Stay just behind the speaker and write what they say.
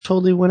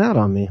totally went out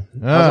on me.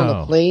 I was on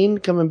the plane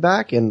coming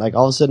back, and like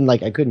all of a sudden,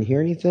 like I couldn't hear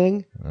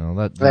anything. And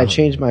I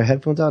changed my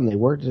headphones out, and they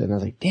worked. And I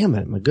was like, "Damn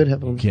it, my good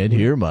headphones." Can't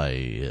hear my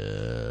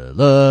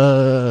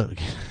love.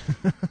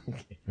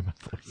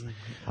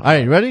 All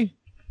right, ready?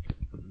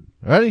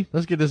 Ready?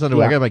 Let's get this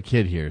underway. Yeah. I got my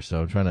kid here,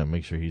 so I'm trying to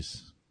make sure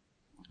he's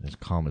as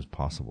calm as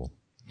possible.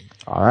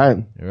 All right,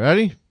 you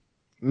ready?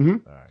 Mm-hmm.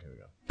 All right, here we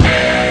go.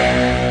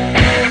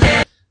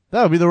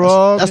 That would be the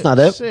wrong. That's not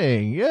it.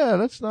 Sing. Yeah,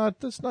 let's not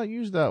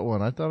use that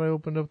one. I thought I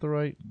opened up the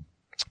right.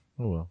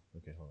 Oh well.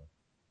 Okay, hold on.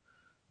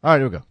 All right,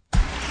 here we go.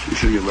 You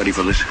sure you're ready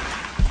for this?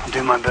 I'll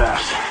do my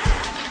best.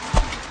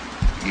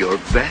 Your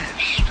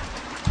best.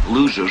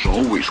 Losers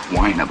always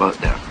whine about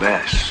their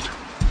best.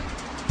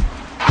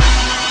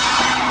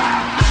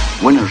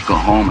 Winners go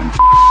home and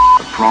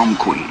the prom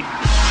queen.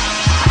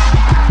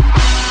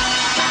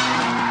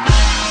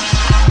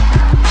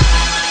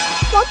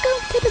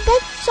 Welcome to the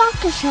best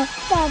soccer show.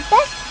 The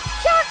best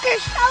soccer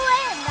show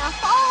in the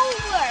whole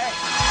world.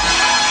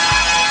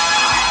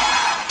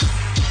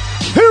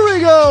 Here we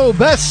go.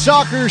 Best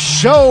soccer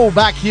show.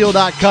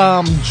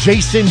 Backheel.com.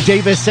 Jason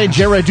Davis and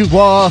Jared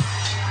DuBois.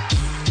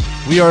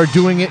 We are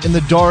doing it in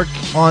the dark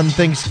on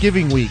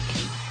Thanksgiving week.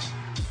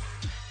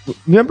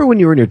 Remember when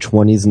you were in your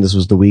 20s and this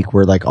was the week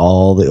where like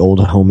all the old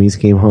homies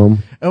came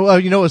home? Oh,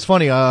 you know, it's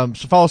funny.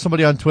 Follow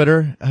somebody on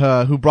Twitter,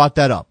 who brought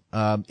that up.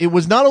 It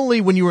was not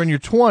only when you were in your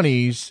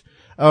 20s,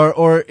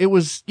 or it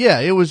was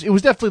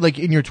definitely like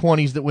in your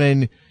 20s that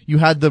when you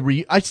had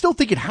I still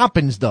think it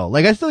happens though.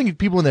 Like I still think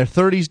people in their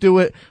 30s do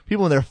it,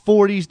 people in their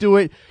 40s do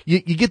it. You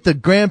get the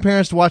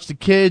grandparents to watch the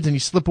kids and you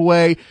slip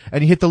away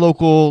and you hit the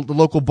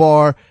local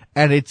bar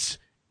and it's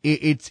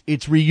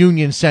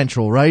reunion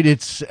central, right?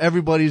 It's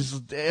everybody's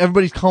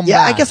come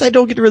Yeah, back. I guess I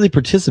don't get to really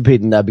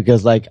participate in that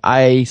because like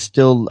I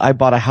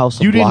bought a house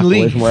a block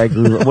away from where I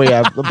grew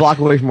up. A block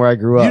away from where I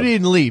grew up. You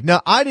didn't leave.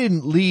 Now, I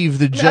didn't leave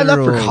the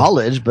general. Not for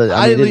college, but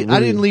I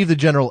didn't leave the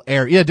general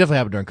area. Yeah, it definitely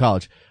happened during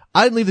college.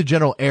 I didn't leave the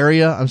general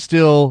area.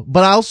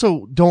 But I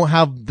also don't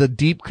have the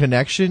deep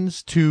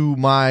connections to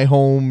my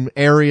home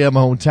area,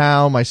 my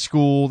hometown, my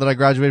school that I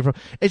graduated from.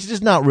 It's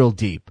just not real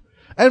deep.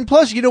 And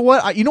plus, you know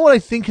what I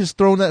think has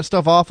thrown that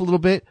stuff off a little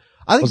bit?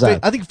 I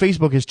think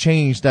Facebook has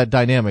changed that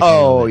dynamic.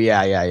 Oh,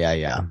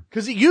 yeah.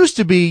 Cause it used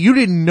to be, you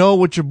didn't know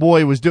what your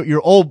boy was doing,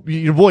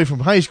 your boy from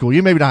high school.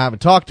 You maybe not haven't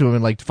talked to him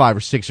in like 5 or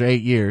 6 or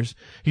 8 years.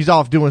 He's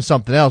off doing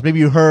something else. Maybe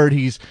you heard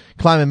he's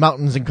climbing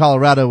mountains in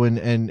Colorado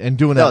and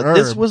doing that herb.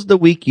 This was the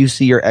week you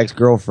see your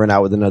ex-girlfriend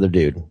out with another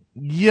dude.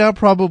 Yeah,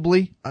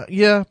 probably.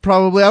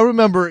 Probably. I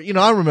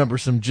remember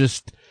some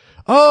just,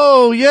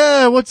 oh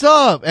yeah, what's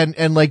up?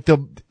 And like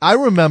I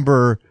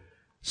remember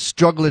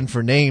struggling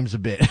for names a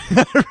bit.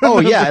 Oh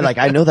yeah, like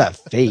I know that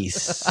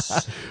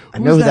face. I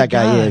know who that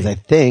guy is, I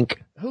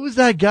think. Who's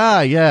that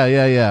guy? Yeah.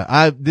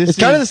 It's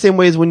kind of the same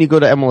way as when you go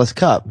to MLS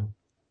Cup.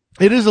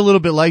 It is a little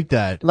bit like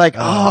that. Like,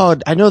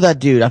 I know that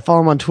dude. I follow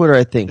him on Twitter,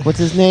 I think. What's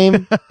his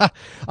name?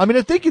 I mean,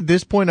 I think at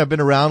this point I've been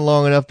around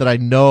long enough that I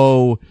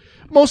know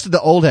most of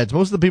the old heads,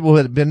 most of the people who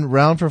had been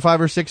around for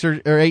 5 or 6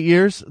 or 8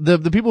 years, the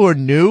people who are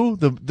new,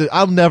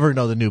 I'll never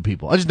know the new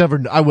people. I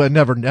would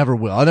never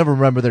will. I'll never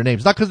remember their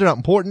names. Not because they're not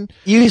important.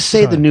 You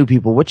say the new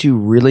people. What you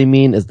really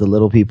mean is the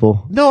little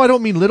people. No, I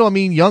don't mean little. I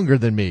mean younger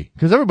than me.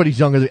 Because everybody's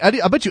younger than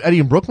Eddie. I bet you Eddie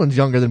in Brooklyn's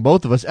younger than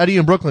both of us. Eddie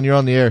in Brooklyn, you're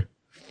on the air.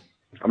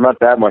 I'm not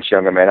that much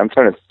younger, man. I'm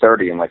turning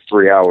 30 in like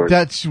 3 hours.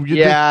 That's pretty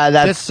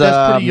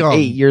young.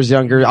 8 years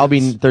younger. I'll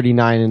be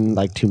 39 in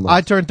like 2 months. I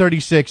turned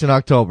 36 in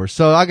October,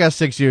 so I got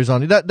 6 years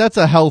on you. That's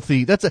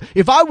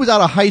if I was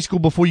out of high school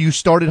before you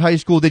started high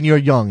school, then you're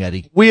young,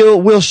 Eddie.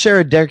 We'll share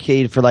a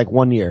decade for like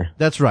 1 year.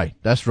 That's right.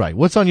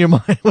 What's on your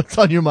mind? What's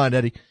on your mind,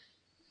 Eddie?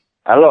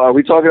 I don't know. Are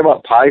we talking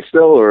about pie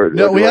still, or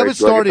no? We haven't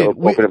started.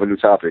 Open up a new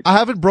topic. I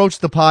haven't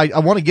broached the pie. I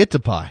want to get to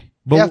pie.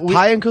 But you have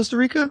pie in Costa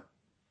Rica?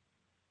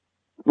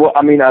 Well,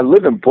 I mean, I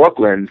live in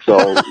Brooklyn, so,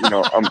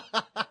 I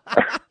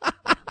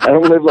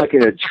don't live like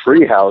in a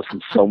tree house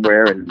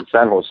somewhere in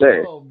San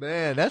Jose. Oh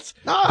man,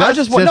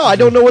 I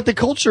don't know what the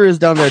culture is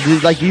down there.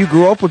 Do you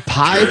grow up with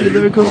pie if you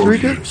live in Costa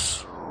Rica?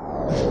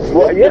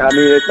 Well, yeah, I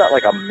mean, it's not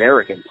like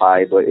American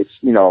pie, but it's,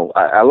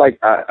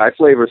 I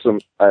flavor some,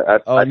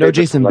 I know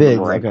Jason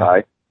Biggs. Okay.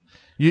 Pie.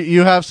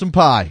 You have some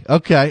pie.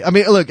 Okay. I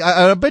mean, look,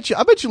 I bet you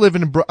live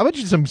I bet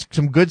you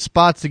some good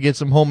spots to get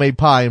some homemade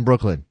pie in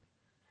Brooklyn.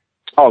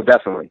 Oh,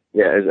 definitely.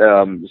 Yeah.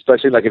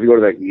 Especially like if you go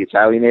to the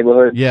Italian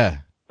neighborhood. Yeah.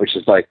 Which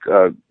is like,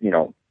 a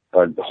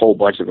whole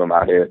bunch of them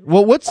out here.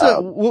 Well, because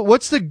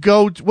this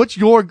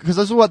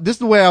is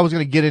the way I was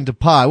going to get into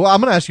pie. Well,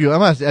 I'm going to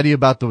ask Eddie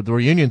about the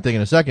reunion thing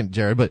in a second,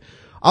 Jared, but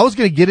I was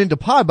going to get into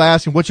pie by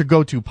asking what your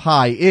go-to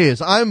pie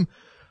is.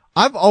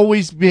 I've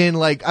always been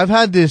like, I've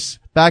had this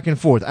back and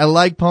forth. I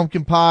like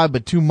pumpkin pie,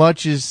 but too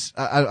much is,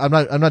 I'm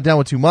not down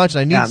with too much.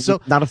 I need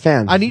not a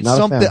fan. I need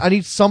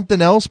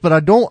something else, but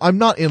I'm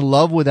not in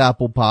love with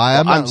apple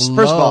pie. First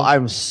of all,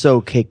 I'm so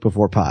cake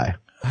before pie.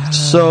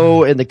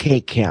 So in the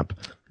cake camp.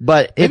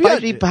 But if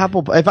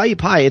I eat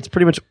pie, it's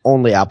pretty much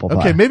only apple pie.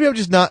 Okay, maybe I'm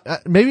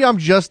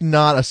just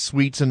not a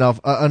sweets enough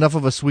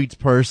of a sweets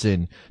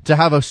person to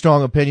have a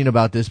strong opinion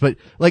about this. But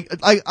like,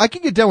 I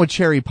can get down with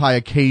cherry pie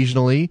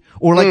occasionally,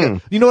 or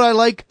like, you know what I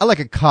like? I like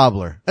a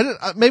cobbler.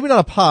 Maybe not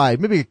a pie,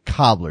 maybe a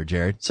cobbler,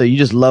 Jared. So you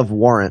just love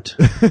Warrant.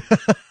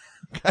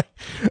 Okay.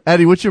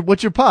 Eddie, what's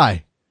your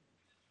pie?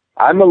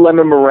 I'm a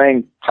lemon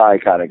meringue pie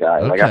kind of guy.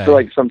 Okay. Like, I feel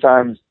like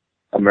sometimes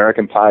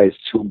American pie is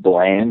too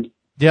bland.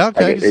 Yeah,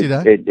 okay, like I can see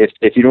that.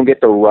 If you don't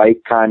get the right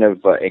kind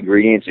of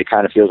ingredients, it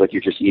kind of feels like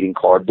you're just eating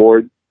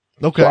cardboard.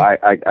 Okay. So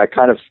I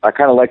kind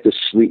of like the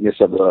sweetness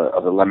of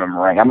the lemon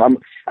meringue.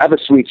 I have a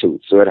sweet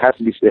tooth, so it has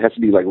to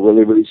be like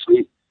really, really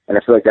sweet. And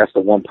I feel like that's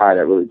the one pie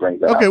that really brings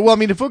that out. Okay, well, I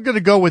mean, if we're going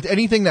to go with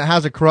anything that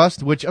has a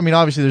crust, which, I mean,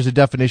 obviously there's a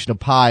definition of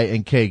pie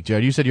and cake,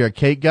 Jared. You said you're a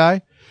cake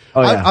guy?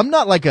 Oh, yeah. I'm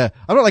not like a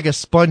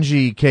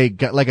spongy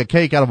cake, like a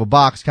cake out of a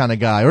box kind of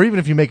guy, or even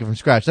if you make it from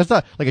scratch. That's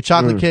not like a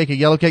chocolate cake, a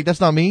yellow cake.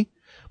 That's not me.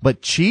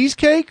 But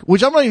cheesecake,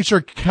 which I'm not even sure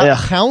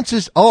counts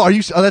as,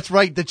 that's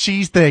right, the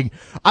cheese thing.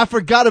 I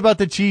forgot about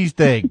the cheese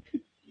thing.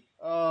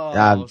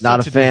 I'm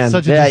not a fan.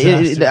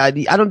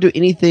 I don't do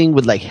anything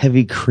with like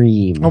heavy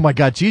cream. Oh my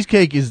God,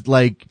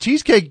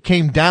 cheesecake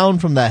came down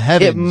from the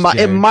heavens.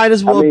 It might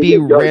as well be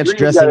ranch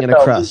dressing in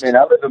a crust. Man,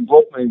 I live in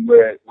Brooklyn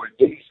where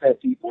Diddy sent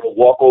people to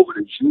walk over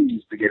to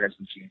Julie's to get him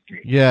some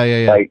cheesecake. Yeah.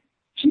 Like,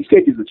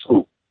 cheesecake is the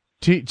truth.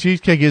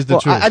 Cheesecake is the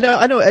truth.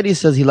 I know Eddie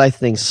says he likes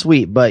things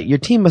sweet, but your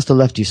team must have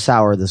left you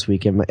sour this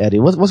weekend, Eddie.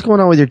 What's going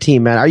on with your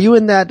team, man? Are you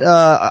in that,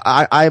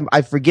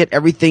 I forget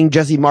everything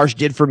Jesse Marsh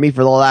did for me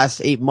for the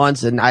last 8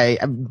 months and I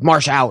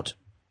marsh out?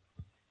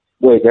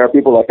 Wait, there are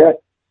people like that?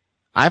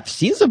 I've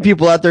seen some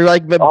people out there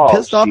like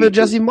pissed off at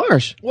Jesse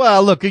Marsh.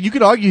 Well, look, you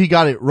could argue he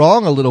got it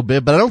wrong a little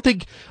bit, but I don't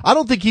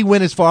think he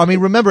went as far. I mean,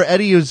 remember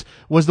Eddie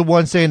was the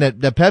one saying that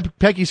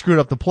Pecky screwed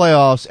up the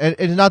playoffs,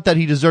 and not that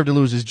he deserved to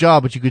lose his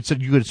job, but you could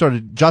sort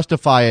of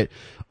justify it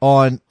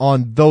on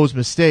those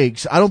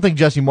mistakes. I don't think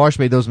Jesse Marsh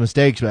made those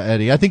mistakes,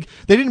 Eddie. I think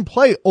they didn't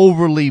play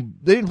terribly.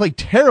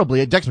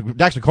 Dax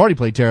McCarty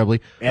played terribly.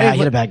 Yeah, he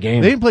had a bad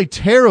game. They didn't play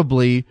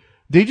terribly.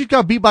 They just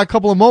got beat by a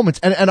couple of moments.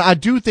 And I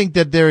do think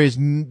that there is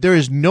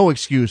no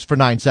excuse for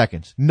 9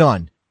 seconds.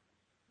 None.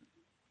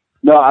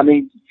 No, I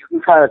mean, you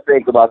can kind of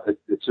think about the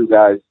two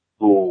guys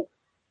who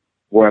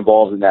were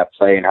involved in that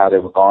play and how they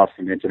were gone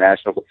from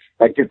international.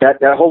 Like,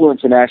 that whole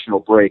international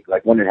break,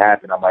 like, when it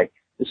happened, I'm like,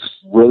 this is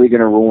really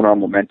going to ruin our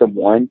momentum,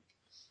 one.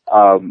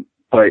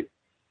 But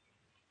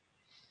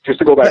just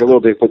to go back a little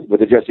bit with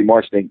the Jesse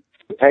Marsh thing,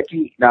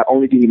 Pecky, not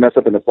only did he mess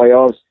up in the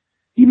playoffs,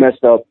 he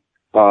messed up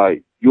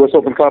U.S.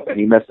 Open Cup, and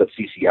he messed up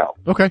CCL.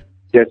 Okay.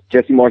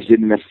 Jesse Marsh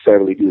didn't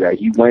necessarily do that.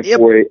 He went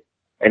for it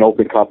in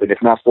Open Cup, and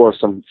if not for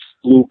some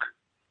fluke,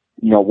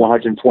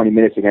 120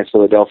 minutes against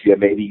Philadelphia,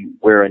 maybe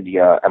we're in the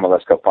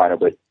MLS Cup final.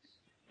 But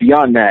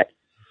beyond that,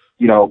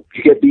 you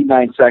get beat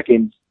 9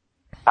 seconds.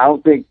 I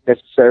don't think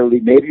necessarily,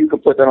 maybe you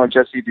could put that on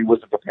Jesse if he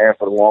wasn't prepared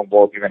for the long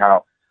ball, given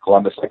how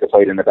Columbus like to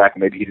play it in the back,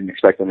 and maybe he didn't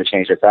expect them to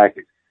change their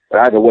tactics. But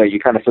either way, you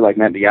kind of feel like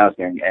Matt Diazzi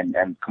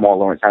and Kamal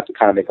Lawrence have to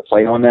kind of make a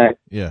play on that.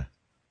 Yeah.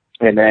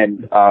 And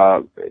then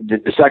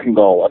the second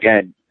goal,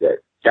 again,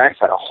 Jax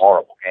had a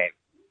horrible game.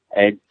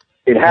 And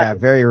it has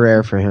very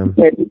rare for him.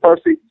 Can't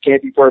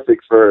be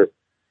perfect for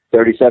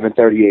 37,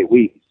 38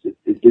 weeks.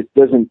 It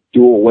doesn't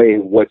do away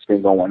with what's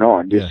been going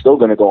on. They're still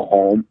going to go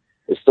home.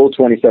 There's still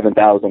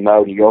 27,000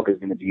 New Yorkers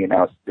going to be in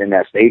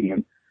that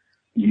stadium.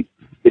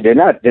 They're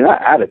not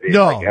out of it.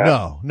 No,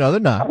 they're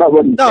not.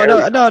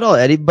 No,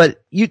 Eddie.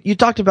 But you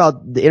talked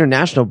about the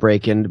international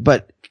break,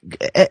 but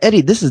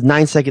Eddie, this is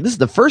 9 seconds. This is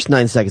the first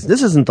 9 seconds.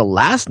 This isn't the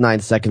last 9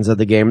 seconds of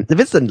the game. If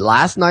it's the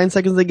last 9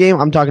 seconds of the game,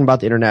 I'm talking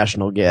about the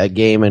international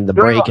game and the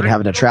break and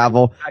having to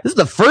travel. This is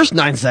the first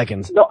 9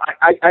 seconds. No,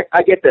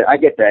 I get that. I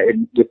get that.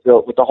 And with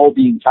the whole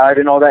being tired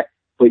and all that,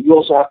 but you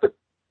also have to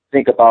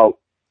think about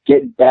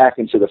getting back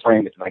into the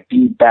frame. It's like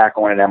being back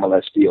on an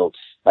MLS field.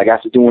 Like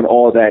after doing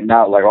all that,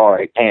 now like, all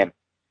right, damn,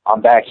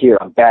 I'm back here.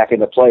 I'm back in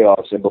the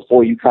playoffs. And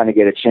before you kind of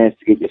get a chance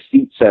to get your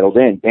feet settled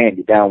in, damn,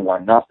 you're down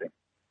 1-0.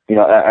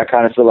 I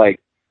kind of feel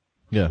like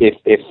if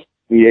it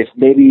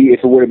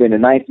would have been the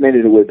 9th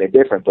minute, it would have been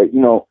different. But,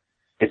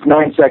 it's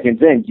 9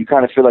 seconds in. You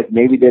kind of feel like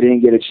maybe they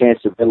didn't get a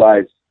chance to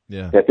realize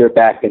that they're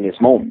back in this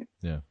moment.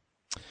 Yeah.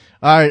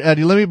 All right,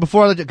 Eddie,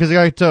 before I let you, because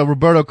I got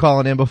Roberto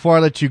calling in, before I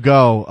let you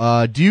go,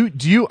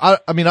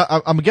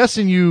 I'm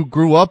guessing you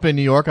grew up in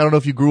New York. I don't know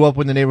if you grew up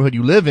in the neighborhood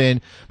you live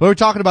in, but we're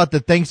talking about the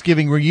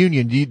Thanksgiving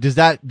reunion. Does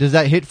that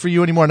hit for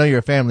you anymore? I know you're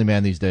a family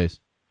man these days.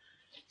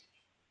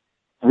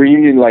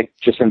 Reunion, like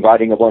just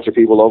inviting a bunch of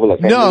people over,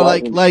 like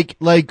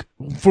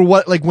for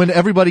what, like when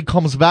everybody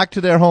comes back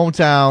to their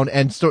hometown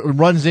and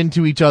runs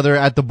into each other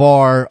at the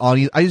bar on,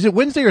 is it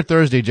Wednesday or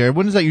Thursday, Jared?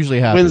 When does that usually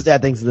happen? Wednesday, I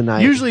think, is the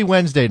night. Usually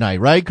Wednesday night,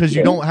 right? Because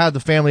you don't have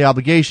the family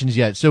obligations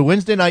yet. So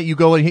Wednesday night you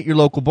go and hit your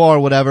local bar or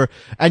whatever,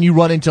 and you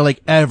run into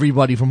like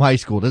everybody from high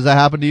school. Does that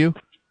happen to you?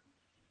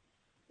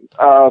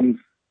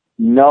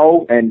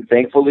 No, and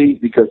thankfully,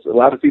 because a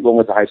lot of people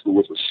went to high school,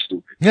 which was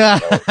stupid. Yeah,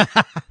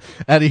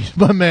 Eddie,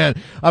 my man,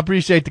 I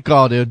appreciate the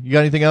call, dude. You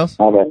got anything else?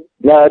 Oh, man.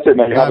 No, that's it,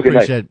 man. I Have a good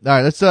night. appreciate it.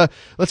 All right,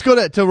 let's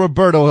go to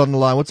Roberto on the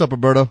line. What's up,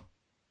 Roberto?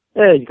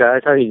 Hey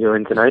guys, how are you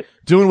doing tonight?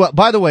 Doing well.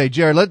 By the way,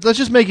 Jared, let's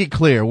just make it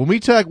clear. When we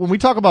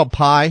talk about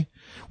pie,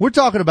 we're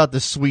talking about the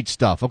sweet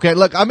stuff. Okay,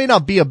 look, I may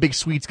not be a big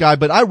sweets guy,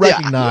 but I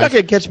recognize you're not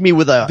gonna catch me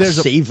with a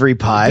savory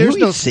pie. Who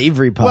eats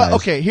savory pies? Well,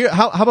 okay, here,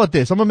 how about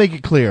this? I'm gonna make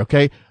it clear,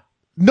 okay?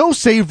 No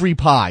savory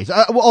pies.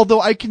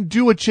 Although I can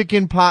do a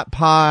chicken pot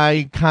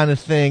pie kind of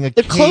thing.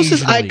 The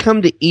closest I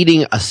come to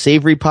eating a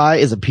savory pie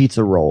is a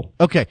pizza roll.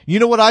 Okay, you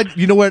know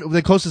where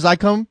the closest I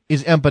come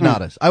is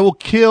empanadas. I will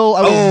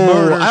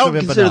murder. I don't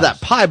consider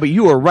that pie, but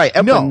you are right.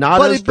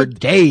 Empanadas for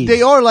days.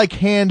 They are like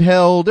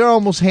handheld. They're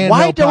almost handheld.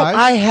 Why don't pies.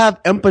 I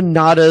have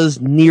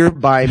empanadas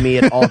nearby me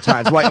at all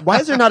times? Why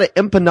is there not an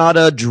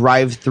empanada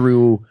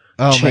drive-through?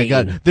 Oh chain? my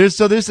God. There's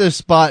a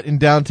spot in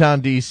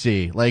downtown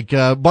DC, like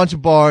a bunch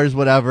of bars,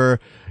 whatever.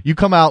 You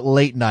come out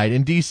late night,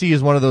 and DC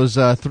is one of those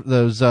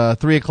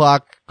 3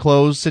 o'clock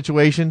close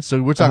situations.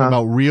 So we're talking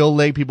about real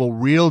late people,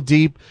 real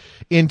deep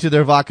into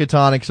their vodka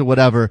tonics or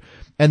whatever.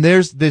 And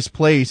there's this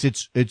place.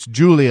 It's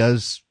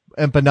Julia's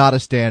empanada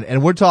stand,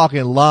 and we're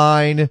talking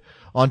line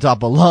on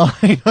top of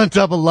line on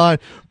top of line.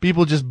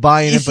 People just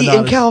buying empanadas. See,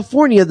 in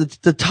California,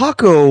 the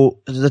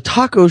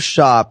taco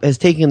shop has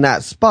taken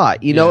that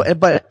spot, you know,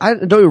 but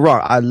don't get me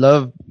wrong. I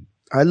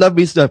love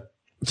me stuff.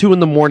 2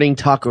 a.m.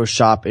 taco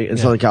shop in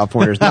Southern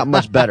California is not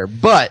much better,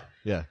 but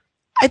yeah,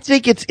 I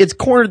think it's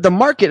cornered the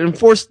market and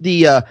forced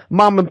the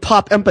mom and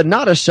pop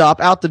empanada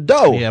shop out the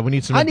door. Yeah, we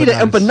need some. I need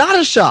an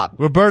empanada shop.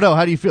 Roberto,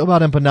 how do you feel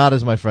about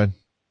empanadas, my friend?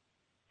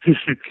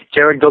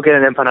 Jared, go get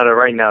an empanada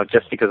right now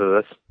just because of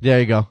this. There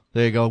you go.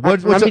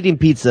 I'm eating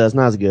pizza. It's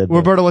not as good.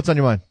 Roberto, what's on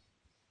your mind?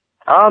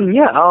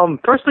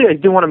 Firstly, I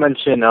do want to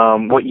mention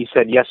what you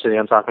said yesterday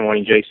on Talking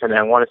Morning Jason, and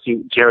I want to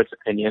see Jared's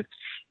opinion.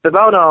 It's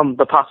about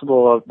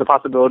the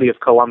possibility of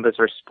Columbus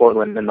versus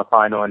Portland in the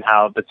final, and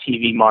how the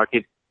TV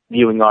market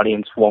viewing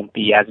audience won't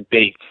be as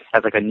big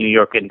as like a New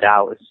York and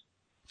Dallas.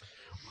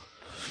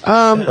 So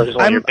I just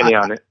want your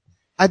opinion on it.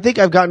 I think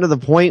I've gotten to the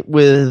point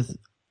with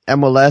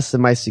MLS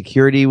and my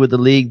security with the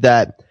league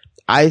that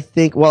I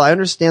think, well, I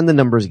understand the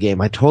numbers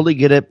game. I totally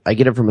get it. I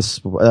get it from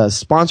a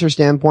sponsor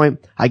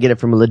standpoint. I get it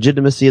from a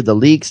legitimacy of the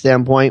league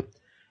standpoint.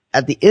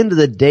 At the end of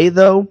the day,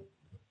 though,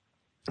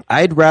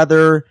 I'd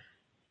rather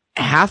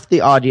half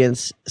the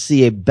audience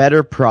see a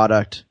better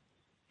product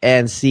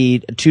and see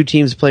 2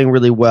 teams playing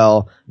really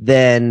well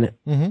than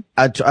an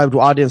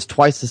audience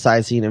twice the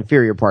size see an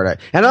inferior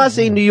product. And I'm not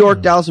saying New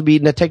York, Dallas would be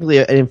technically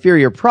an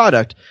inferior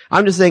product.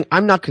 I'm just saying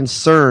I'm not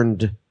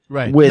concerned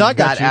with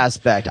that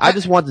aspect. I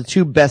just want the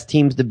 2 best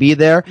teams to be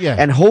there,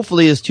 and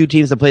hopefully it's 2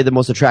 teams that play the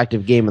most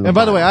attractive game in the. And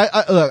by the way,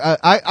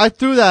 I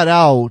threw that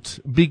out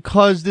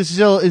because this is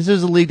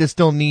a league that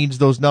still needs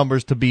those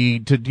numbers to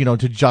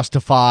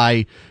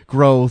justify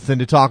growth and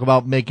to talk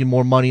about making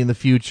more money in the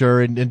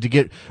future and to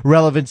get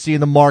relevancy in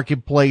the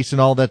marketplace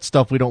and all that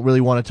stuff we don't really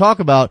want to talk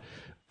about.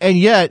 And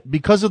yet,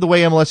 because of the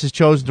way MLS has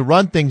chosen to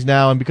run things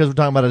now, and because we're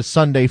talking about a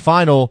Sunday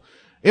final,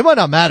 it might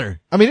not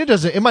matter. I mean,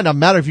 it might not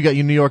matter if you got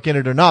New York in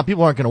it or not.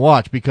 People aren't going to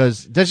watch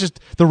because that's just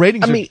the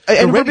ratings. I mean,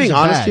 and we're being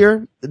honest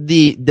here.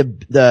 The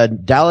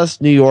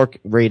Dallas New York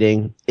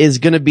rating is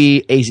going to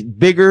be a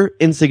bigger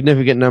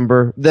insignificant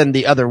number than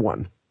the other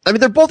one. I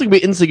mean, they're both going to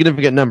be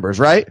insignificant numbers,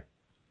 right?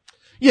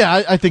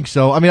 Yeah, I think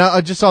so. I mean, I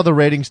just saw the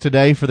ratings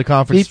today for the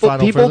conference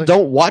final. People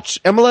don't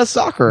watch MLS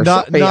soccer.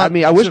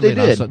 I wish they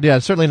did. Yeah,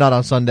 certainly not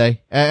on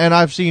Sunday. And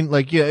I've seen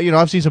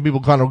I've seen some people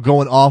kind of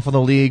going off on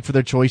the league for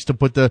their choice to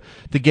put the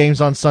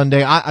games on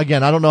Sunday. I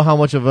don't know how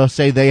much of a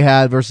say they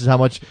had versus how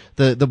much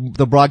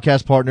the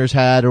broadcast partners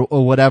had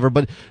or whatever,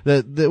 but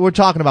we're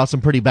talking about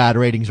some pretty bad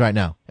ratings right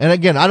now. And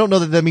again, I don't know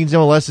that means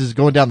MLS is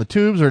going down the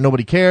tubes or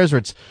nobody cares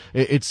or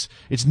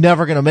it's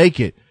never going to make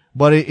it.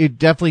 But it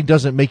definitely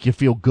doesn't make you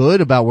feel good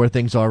about where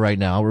things are right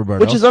now,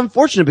 Roberto. Which is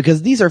unfortunate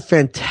because these are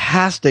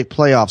fantastic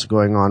playoffs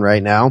going on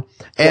right now.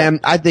 And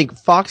I think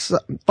Fox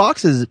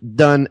has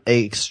done an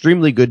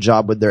extremely good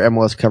job with their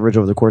MLS coverage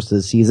over the course of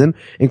the season,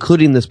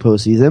 including this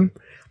postseason.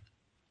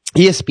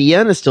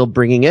 ESPN is still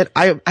bringing it.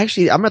 I'm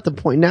at the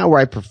point now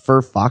where I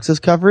prefer Fox's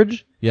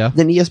coverage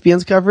than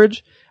ESPN's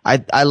coverage.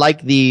 I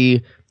like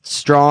the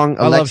strong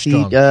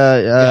Alexi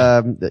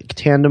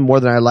tandem more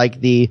than I like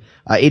the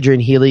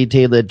Adrian Healy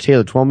Taylor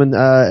Twellman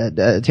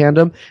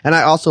tandem, and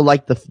I also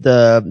like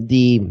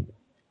the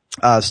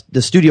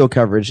studio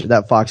coverage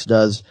that Fox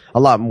does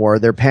a lot more.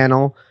 Their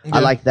panel,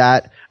 I like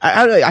that.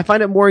 I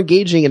find it more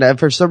engaging, and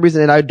for some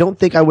reason, and I don't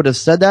think I would have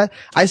said that.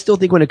 I still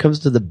think when it comes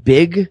to the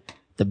big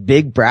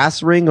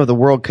brass ring of the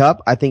World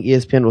Cup, I think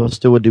ESPN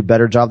would do a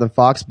better job than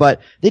Fox,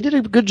 but they did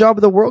a good job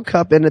of the World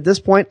Cup, and at this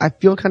point, I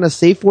feel kind of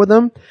safe with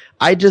them.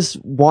 I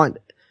just want,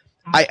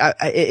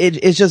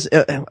 it's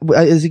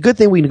a good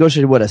thing we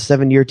negotiated a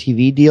 7-year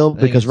TV deal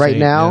because right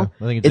now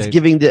it's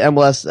giving the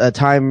MLS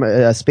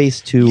time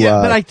space to.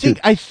 Yeah, but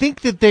I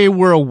think that they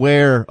were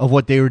aware of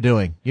what they were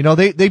doing. You know,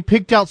 they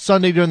picked out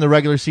Sunday during the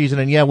regular season,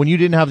 and when you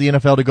didn't have the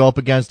NFL to go up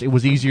against, it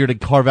was easier to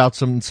carve out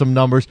some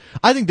numbers.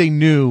 I think they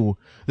knew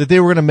that they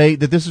were going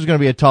to this was going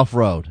to be a tough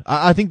road.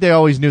 I think they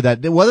always knew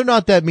that. Whether or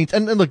not that means,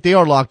 and look, they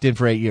are locked in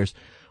for 8 years.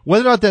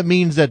 Whether or not that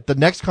means that the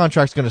next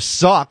contract's going to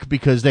suck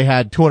because they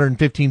had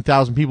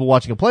 215,000 people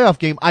watching a playoff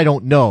game, I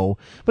don't know.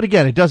 But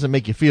again, it doesn't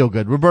make you feel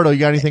good. Roberto, you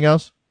got anything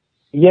else?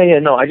 Yeah,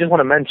 no, I just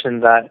want to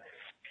mention that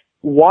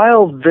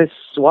while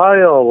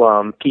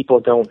people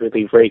don't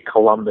really rate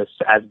Columbus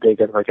as big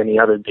as like any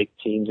other big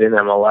teams in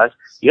MLS,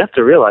 you have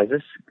to realize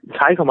this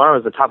Ty Kamara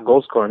is the top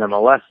goal scorer in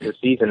MLS this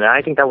season, and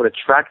I think that would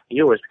attract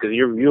viewers because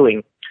you're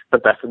viewing the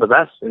best of the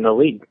best in the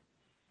league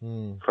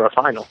for a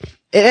final.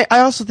 I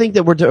also think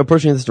that we're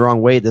approaching this the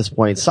wrong way at this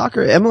point.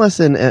 Soccer,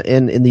 MLS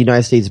in the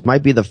United States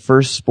might be the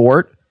first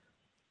sport,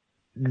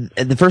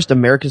 the first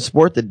American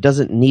sport that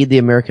doesn't need the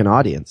American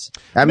audience.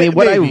 I mean,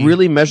 what I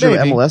really measure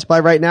MLS by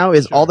right now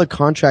is all the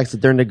contracts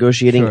that they're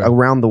negotiating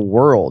around the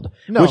world,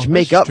 which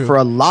make up for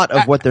a lot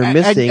of what they're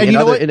missing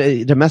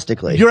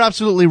domestically. You're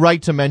absolutely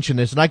right to mention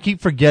this, and I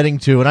keep forgetting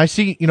to. And I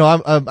see,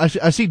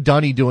 I see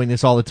Dunny doing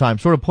this all the time,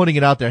 sort of putting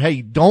it out there.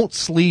 Hey, don't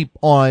sleep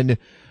on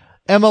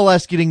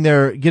MLS getting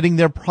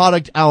their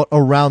product out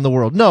around the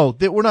world. No,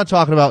 we're not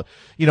talking about,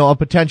 a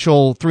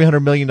potential 300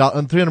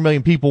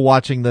 million people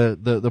watching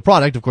the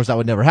product. Of course, that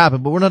would never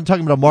happen, but we're not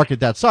talking about a market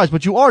that size.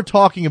 But you are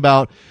talking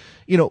about,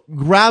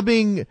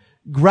 grabbing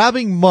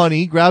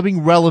money,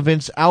 grabbing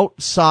relevance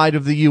outside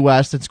of the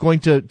U.S. that's going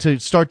to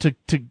start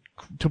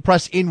to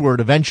press inward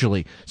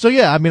eventually. So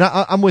yeah, I mean,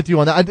 I'm with you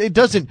on that. It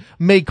doesn't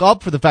make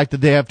up for the fact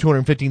that they have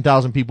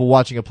 215,000 people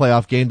watching a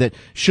playoff game that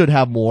should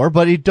have more,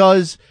 but it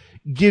does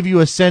give you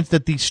a sense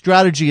that the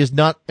strategy is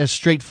not as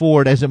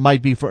straightforward as it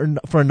might be for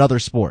another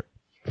sport.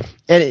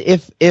 And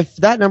if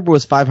that number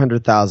was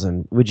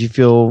 500,000, would you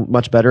feel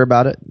much better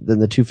about it than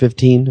the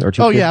 215 or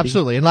 250? Oh yeah,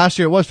 absolutely. And last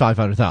year it was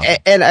 500,000.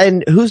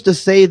 And who's to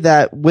say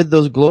that with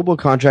those global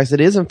contracts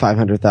it isn't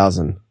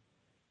 500,000?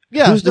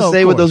 Yeah, who's to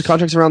say with those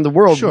contracts around the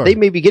world, they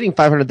may be getting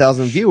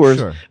 500,000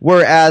 viewers,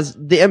 whereas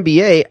the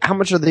NBA, how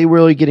much are they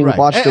really getting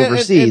watched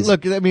overseas? And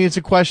look, I mean, it's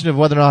a question of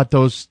whether or not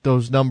those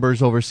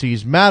numbers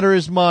overseas matter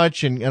as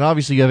much, and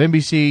obviously you have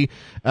NBC,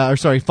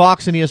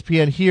 Fox and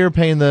ESPN here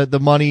paying the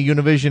money,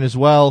 Univision as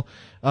well.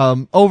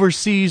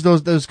 Overseas,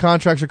 those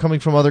contracts are coming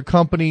from other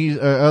companies,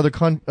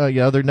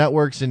 other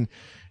networks, and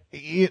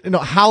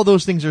how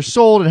those things are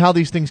sold and how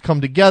these things come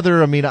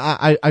together. I mean,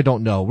 I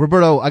don't know.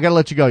 Roberto, I gotta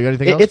let you go. You got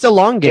anything else? It's a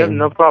long game. Yeah,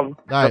 no problem.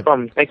 No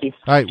problem. Thank you.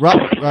 All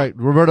right,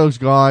 Roberto's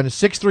gone.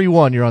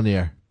 631, you're on the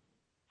air.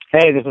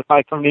 Hey, this is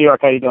Mike from New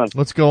York. How you doing?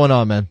 What's going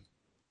on, man?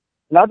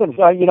 Nothing.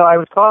 I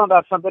was calling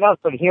about something else,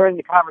 but hearing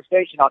the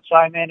conversation, I'll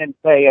chime in and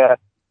say,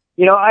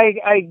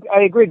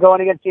 I agree.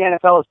 Going against the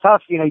NFL is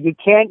tough. You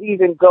can't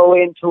even go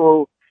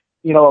into,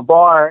 a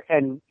bar,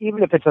 and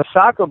even if it's a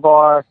soccer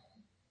bar,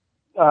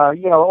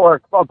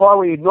 or a bar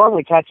where you'd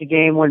normally catch a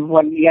game when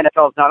the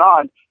NFL's not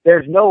on,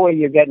 there's no way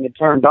you're getting it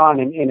turned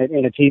on in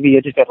a TV.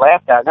 You just get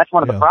laughed at. And that's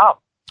one of the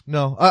problems.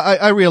 No,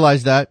 I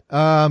realize that.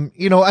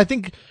 I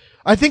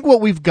think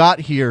what we've got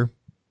here,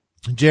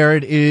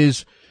 Jared,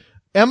 is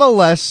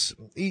MLS.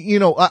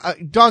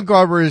 Don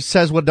Garber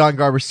says what Don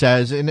Garber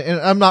says, and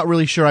I'm not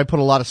really sure I put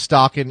a lot of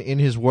stock in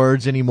his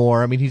words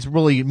anymore. I mean, he's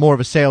really more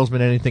of a salesman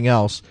than anything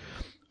else.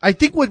 I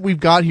think what we've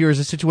got here is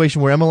a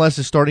situation where MLS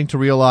is starting to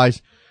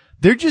realize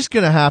they're just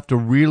going to have to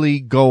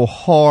really go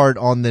hard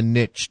on the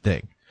niche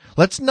thing.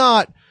 Let's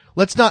not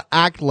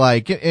act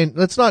like, and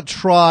let's not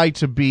try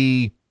to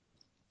be,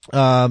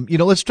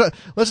 let's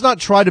not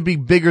try to be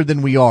bigger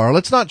than we are.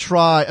 Let's not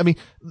try. I mean,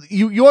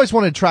 you always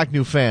want to attract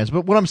new fans,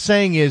 but what I'm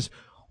saying is,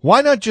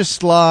 why not just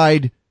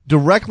slide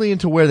directly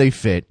into where they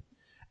fit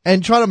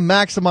and try to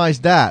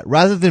maximize that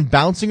rather than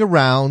bouncing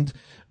around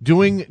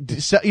doing,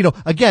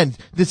 again,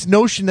 this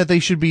notion that they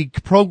should be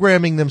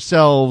programming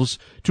themselves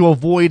to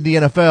avoid the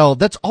NFL,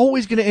 that's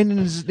always going to end in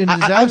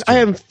disaster. I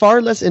am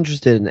far less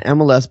interested in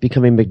MLS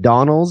becoming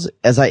McDonald's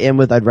as I am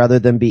with I'd rather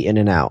them be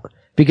In-N-Out.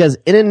 Because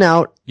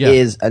In-N-Out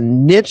is a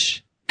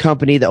niche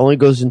company that only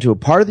goes into a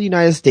part of the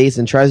United States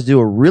and tries to do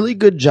a really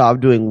good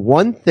job doing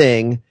one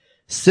thing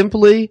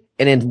simply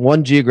and in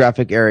one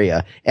geographic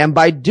area. And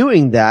by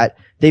doing that,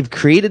 they've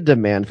created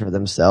demand for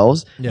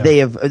themselves. Yeah.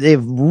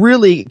 They've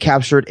really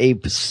captured a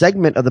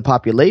segment of the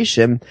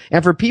population.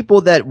 And for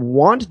people that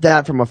want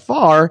that from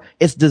afar,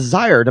 it's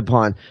desired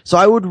upon. So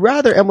I would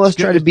rather MLS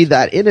try to be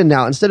that in and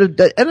out instead of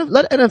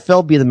let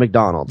NFL be the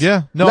McDonald's.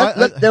 Yeah. No,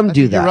 let them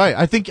do that. You're right.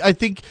 I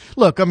think,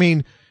 look, I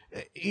mean,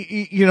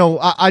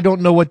 I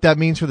don't know what that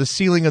means for the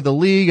ceiling of the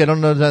league. I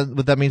don't know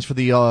what that means for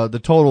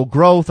the total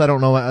growth. I don't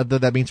know what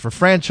that means for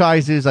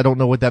franchises. I don't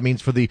know what that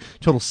means for the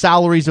total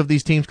salaries of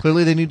these teams.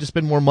 Clearly they need to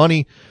spend more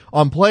money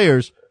on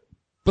players.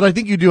 But I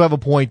think you do have a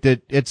point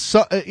that it's,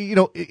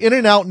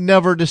 In-N-Out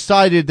never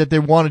decided that they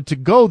wanted to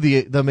go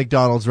the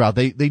McDonald's route.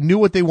 They knew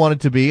what they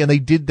wanted to be, and they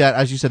did that,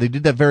 as you said, they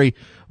did that very,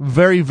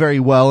 very, very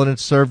well, and it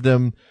served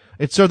them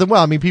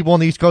well. I mean, people on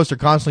the East Coast are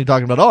constantly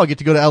talking about, I get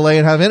to go to LA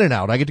and have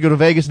In-N-Out. I get to go to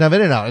Vegas and have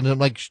In-N-Out. And I'm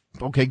like,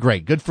 okay,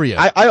 great. Good for you.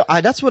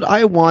 I that's what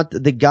I want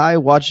the guy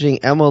watching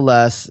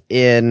MLS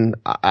in,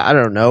 I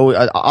don't know,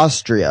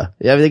 Austria.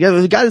 Yeah, the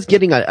guy that's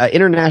getting an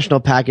international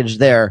package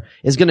there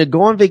is going to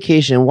go on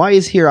vacation. While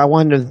he's here, I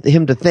want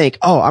him to think,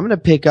 I'm going to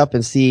pick up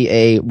and see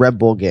a Red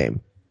Bull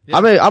game.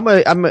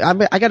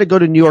 Yeah. I got to go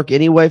to New York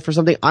anyway for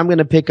something. I'm going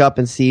to pick up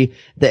and see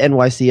the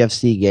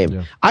NYCFC game.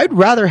 Yeah. I'd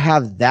rather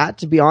have that,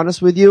 to be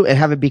honest with you, and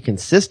have it be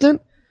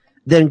consistent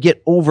than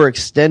get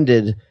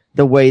overextended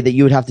the way that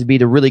you would have to be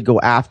to really go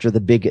after the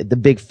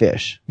big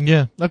fish.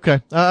 Yeah.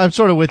 Okay. I'm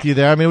sort of with you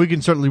there. I mean, we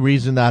can certainly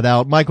reason that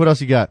out. Mike, what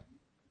else you got?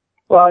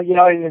 Well, you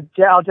know,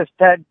 I'll just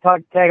tag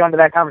onto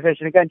that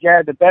conversation again,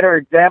 Jared. The better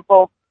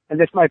example, and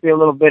this might be a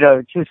little bit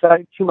of too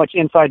much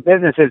inside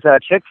business, is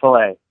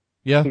Chick-fil-A.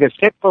 Yeah. Because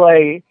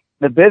Chick-fil-A,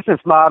 the business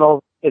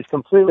model is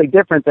completely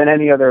different than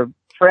any other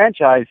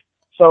franchise.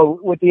 So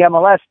with the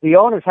MLS, the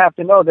owners have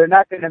to know they're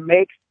not going to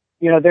make,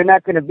 you know, they're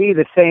not going to be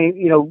the same,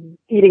 you know,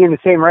 eating in the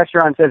same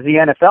restaurants as the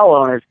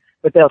NFL owners,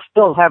 but they'll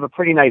still have a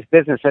pretty nice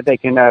business that they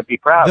can be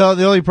proud of.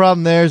 The only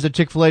problem there is that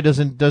Chick-fil-A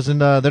doesn't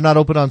they're not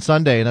open on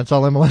Sunday, and that's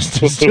all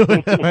MLS is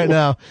doing right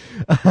now.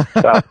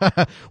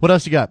 What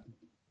else you got?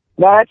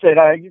 No, that's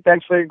it.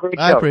 Thanks for your great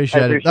show. I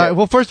appreciate it. All right,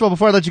 well, first of all,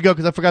 before I let you go,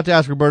 because I forgot to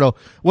ask Roberto,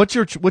 what's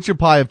your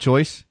pie of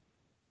choice?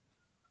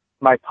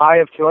 My pie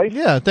of choice?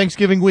 Yeah,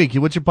 Thanksgiving week.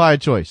 What's your pie of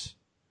choice?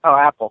 Oh,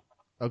 apple.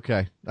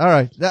 Okay. All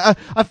right.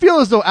 I feel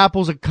as though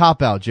apple's a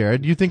cop-out,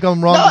 Jared. Do you think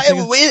I'm wrong? No,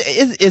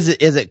 is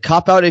it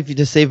cop-out if you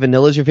just say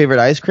vanilla is your favorite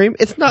ice cream?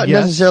 It's not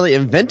necessarily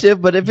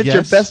inventive, but if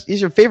it's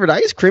your favorite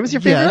ice cream, it's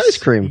your favorite ice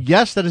cream.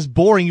 Yes, that is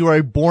boring. You are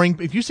a boring,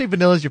 if you say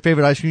vanilla is your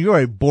favorite ice cream, you are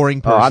a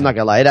boring person. Oh, I'm not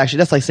gonna lie.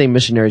 That's like saying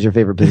missionary is your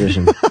favorite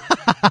position.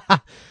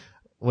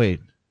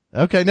 Wait.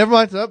 Okay, never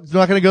mind. Oh,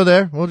 not going to go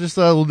there. We'll just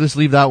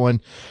leave that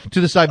one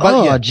to the side.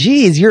 But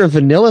geez, you're a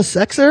vanilla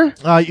sexer?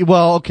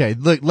 Well, okay.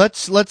 Look,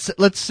 let's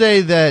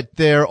say that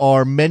there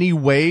are many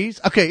ways.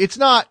 Okay, it's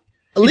not.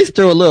 At least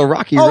throw a little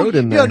rocky road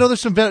in there. Yeah, no,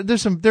 there's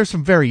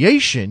some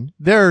variation.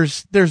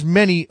 There's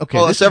many. Okay.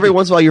 Oh, so every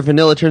once in a while your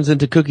vanilla turns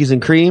into cookies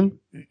and cream?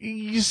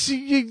 You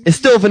see, it's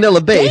still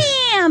vanilla base.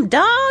 Damn,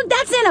 dog,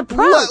 that's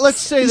inappropriate.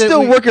 Let's say it's that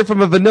still working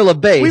from a vanilla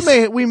base.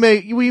 We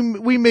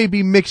may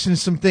be mixing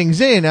some things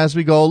in as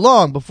we go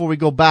along before we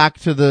go back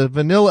to the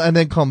vanilla and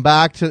then come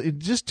back to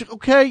just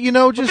okay, you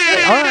know, just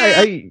all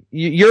right.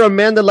 You're a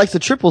man that likes a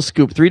triple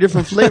scoop, 3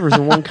 different flavors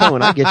in one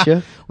cone. I get you.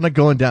 I'm not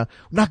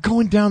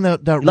going down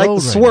that road. Like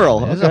the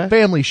swirl. Right, it's a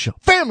family show.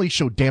 Family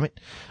show, damn it.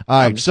 All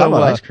right, so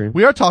ice cream.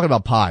 We are talking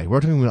about pie. We're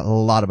talking a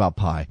lot about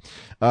pie.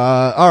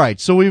 All right,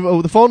 so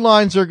the phone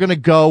lines are going to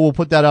go. We'll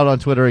put that out on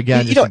Twitter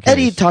again. You know,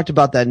 Eddie talked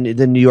about that in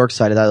the New York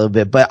side of that a little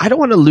bit, but I don't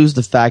want to lose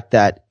the fact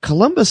that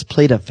Columbus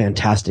played a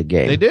fantastic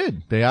game. They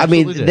did. They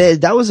absolutely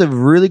did. That was a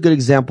really good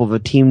example of a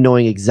team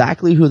knowing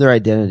exactly who their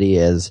identity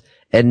is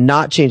and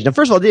not changing. Now,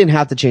 first of all, they didn't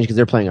have to change because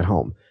they're playing at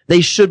home.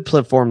 They should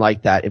perform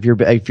like that. If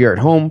you're at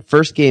home,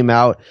 first game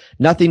out,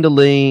 nothing to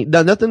lose,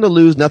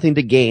 nothing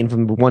to gain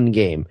from one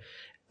game.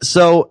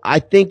 So I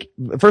think,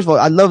 first of all,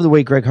 I love the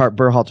way Greg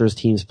Berhalter's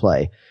teams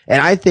play. And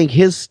I think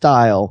his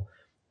style,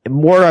 the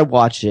more I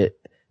watch it,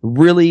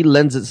 really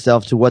lends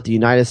itself to what the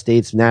United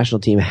States national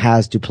team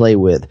has to play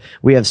with.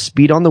 We have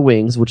speed on the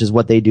wings, which is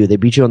what they do. They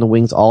beat you on the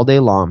wings all day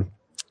long.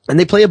 And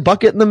they play a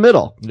bucket in the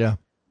middle. Yeah.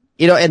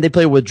 You know, and they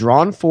play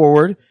withdrawn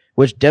forward,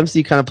 which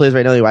Dempsey kind of plays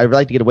right now. Anyway, I'd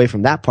like to get away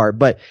from that part.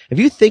 But if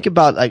you think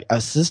about like a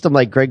system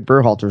like Greg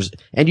Berhalter's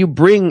and you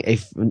bring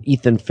an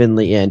Ethan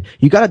Finley in,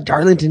 you got a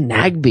Darlington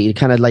Nagbe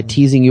kind of like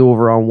teasing you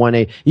over on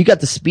 1A. You got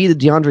the speed of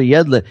DeAndre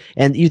Yedlin.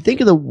 And you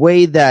think of the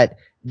way that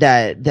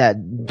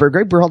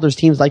Greg Berhalter's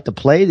teams like to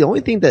play. The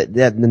only thing that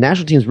the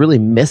national team is really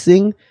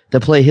missing to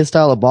play his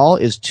style of ball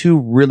is 2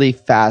 really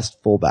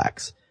fast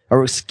fullbacks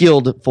or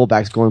skilled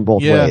fullbacks going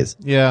both ways.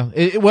 Yeah.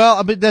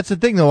 Well, but that's the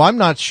thing though. I'm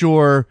not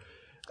sure.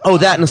 Oh,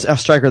 that and a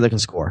striker that can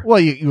score. Well,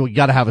 you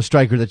got to have a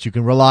striker that you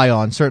can rely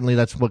on. Certainly,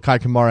 that's what Kai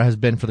Kamara has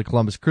been for the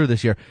Columbus Crew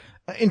this year.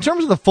 In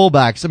terms of the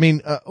fullbacks, I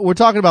mean, we're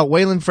talking about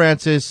Waylon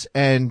Francis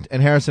and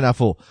Harrison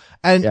Afful,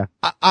 and yeah.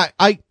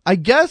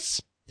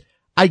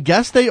 I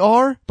guess they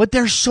are, but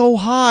they're so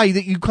high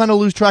that you kind of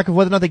lose track of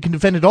whether or not they can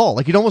defend at all.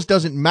 Like, it almost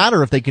doesn't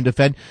matter if they can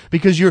defend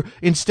because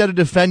instead of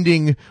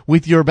defending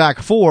with your back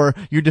 4,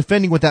 you're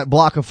defending with that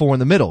block of 4 in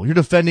the middle. You're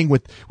defending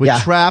with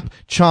Trapp,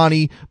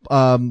 Chani,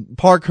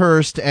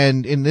 Parkhurst,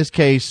 and in this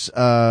case,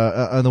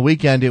 on the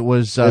weekend, it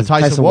was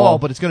Tyson Wall,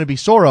 but it's going to be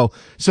Soro.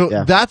 So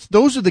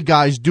those are the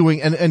guys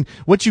doing, and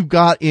what you've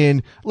got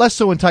in, less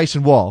so in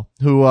Tyson Wall,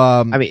 who,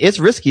 I mean, it's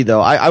risky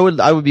though. I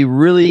would be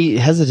really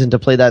hesitant to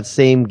play that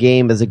same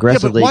game as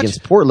aggressively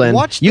against Portland.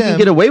 You can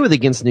get away with it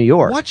against New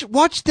York.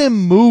 Watch them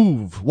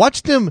move.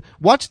 Watch them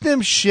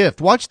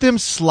shift. Watch them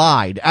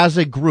slide as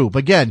a group.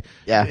 Again,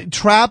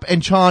 Trapp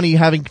and Chani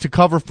having to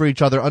cover for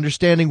each other,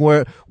 understanding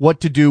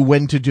what to do,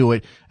 when to do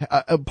it.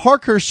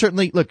 Parkhurst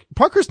certainly,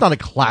 Parkhurst's not a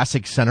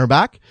classic center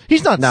back.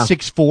 He's not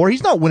 6'4".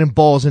 He's not winning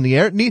balls in the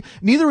air.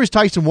 Neither is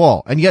Tyson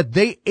Wall. And yet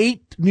they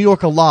ate New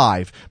York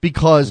alive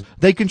because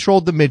they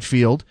controlled the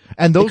midfield.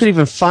 And those they couldn't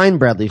even find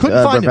Bradley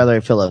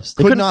Phillips.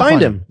 They couldn't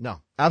find him. No.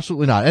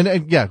 Absolutely not.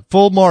 And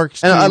full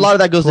marks. And a lot of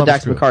that goes to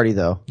Dax McCarty,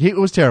 though. It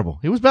was terrible.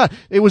 It was bad.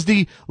 It was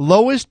the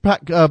lowest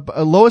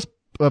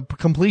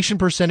completion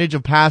percentage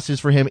of passes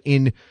for him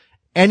in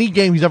any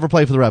game he's ever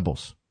played for the Red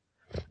Bulls.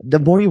 the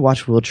more you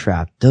watch Will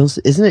Trapp,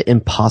 isn't it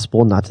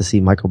impossible not to see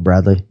Michael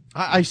Bradley?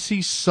 I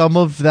see some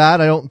of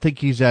that. I don't think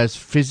he's as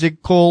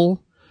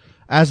physical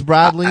as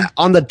Bradley.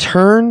 On the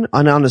turn,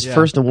 on his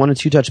first and 1 and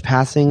 2 touch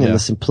passing and the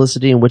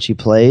simplicity in which he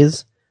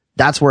plays,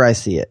 that's where I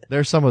see it.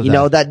 There's some of that. You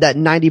know, that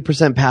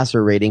 90%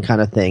 passer rating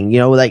kind of thing. You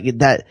know, like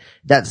that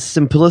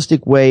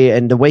simplistic way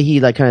and the way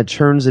he like kind of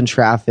turns in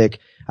traffic.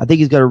 I think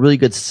he's got a really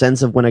good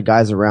sense of when a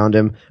guy's around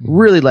him.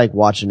 Really like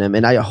watching him,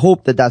 and I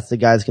hope that that's the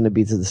guy's going to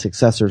be to the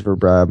successors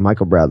for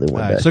Michael Bradley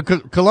one day. So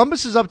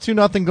Columbus is up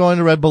 2-0 going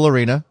to Red Bull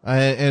Arena,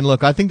 and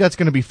look, I think that's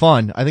going to be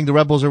fun. I think the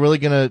Red Bulls are really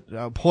going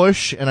to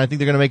push, and I think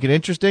they're going to make it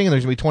interesting. And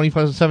there's going to be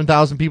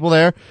 27,000 people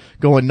there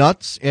going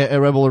nuts at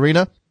Red Bull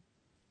Arena.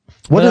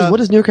 What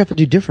does New York have to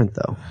do different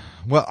though?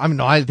 Well, I mean,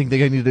 no, I think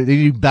they need to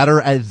do better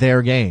at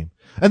their game,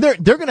 and they're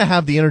going to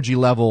have the energy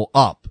level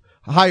up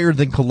higher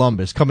than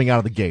Columbus coming out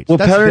of the gates. Will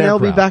Peternell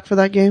be back for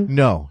that game?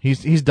 No,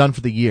 he's done for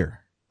the year.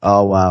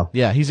 Oh wow.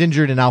 Yeah, he's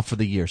injured and out for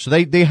the year. So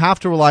they have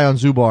to rely on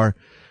Zubar,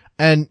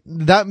 and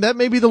that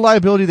may be the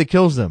liability that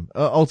kills them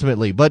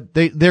ultimately. But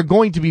they're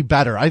going to be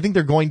better. I think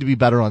they're going to be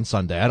better on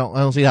Sunday. I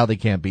don't see how they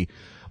can't be.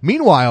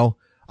 Meanwhile,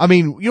 I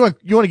mean, you want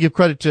to give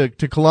credit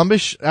to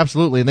Columbus,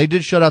 absolutely, and they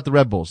did shut out the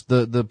Red Bulls.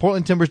 The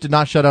Portland Timbers did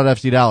not shut out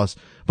FC Dallas,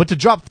 but to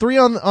drop 3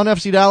 on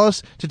FC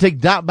Dallas, to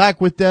take that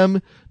back with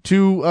them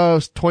to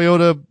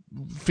Toyota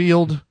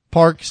Field,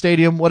 Park,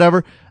 Stadium,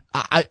 whatever.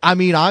 I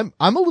mean, I'm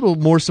a little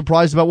more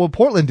surprised about what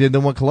Portland did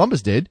than what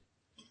Columbus did.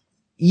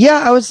 Yeah,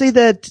 I would say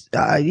that.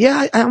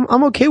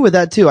 I'm okay with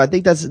that too. I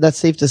think that's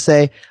safe to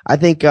say. I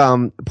think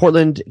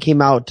Portland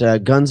came out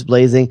guns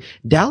blazing.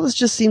 Dallas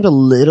just seemed a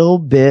little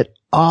bit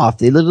off.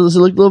 They looked a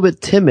little bit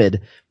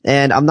timid,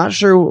 and I'm not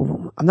sure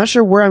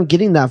where I'm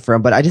getting that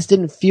from. But I just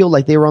didn't feel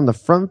like they were on the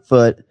front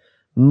foot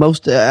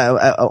almost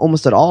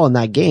at all in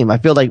that game. I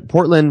feel like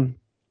Portland,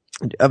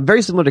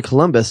 very similar to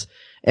Columbus,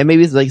 and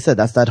maybe like I said,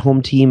 that's that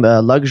home team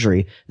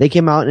luxury. They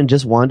came out and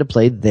just wanted to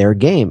play their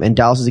game, and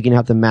Dallas is going to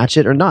have to match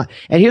it or not.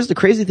 And here's the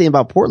crazy thing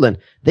about Portland: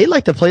 they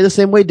like to play the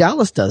same way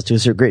Dallas does to a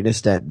certain great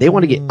extent. They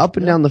want to get up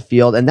and down the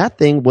field, and that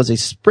thing was a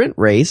sprint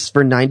race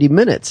for 90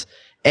 minutes.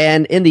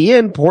 And in the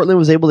end, Portland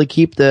was able to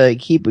keep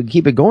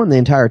it going the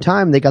entire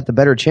time. They got the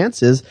better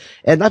chances,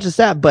 and not just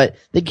that, but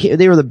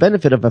they were the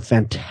benefit of a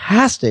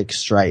fantastic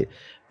strike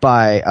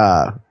by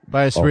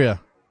Asprilla.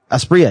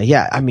 Asprilla,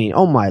 yeah. I mean,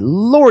 oh my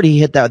Lord, he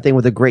hit that thing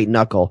with a great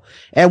knuckle.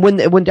 And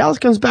when Dallas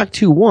comes back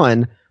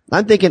 2-1,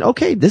 I'm thinking,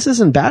 okay, this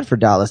isn't bad for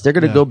Dallas. They're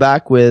going to go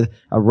back with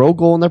a road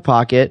goal in their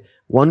pocket,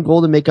 1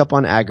 goal to make up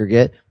on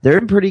aggregate. They're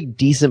in pretty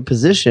decent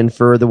position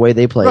for the way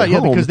they play at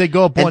home. Yeah, because they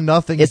go up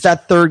 1-0. It's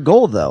that third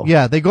goal though.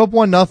 Yeah, they go up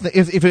 1-0.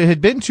 If it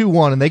had been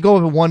 2-1 and they go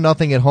up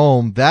 1-0 at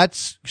home,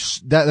 that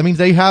means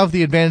they have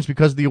the advantage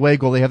because of the away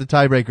goal. They have the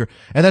tiebreaker,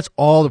 and that's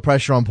all the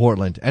pressure on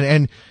Portland.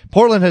 And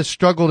Portland has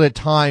struggled at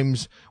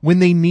times when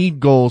they need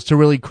goals to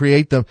really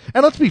create them.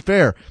 And let's be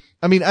fair.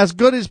 I mean, as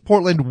good as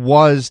Portland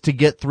was to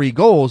get 3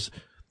 goals,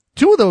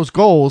 2 of those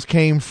goals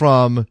came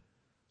from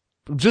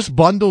just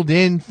bundled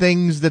in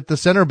things that the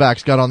center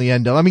backs got on the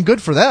end of. I mean,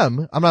 good for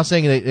them. I'm not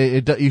saying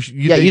you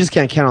just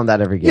can't count on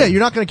that every game. Yeah, you're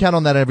not going to count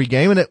on that every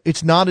game. And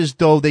it's not as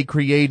though they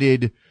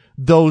created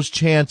those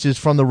chances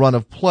from the run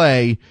of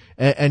play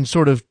and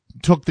sort of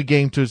took the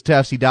game to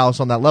FC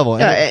Dallas on that level.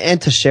 Yeah,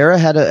 and Teixeira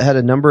had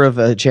a number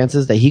of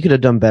chances that he could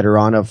have done better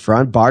on up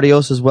front.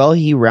 Barrios as well.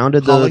 He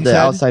rounded the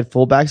outside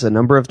fullbacks a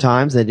number of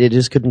times that it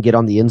just couldn't get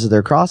on the ends of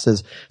their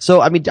crosses.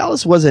 So, I mean,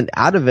 Dallas wasn't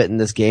out of it in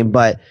this game,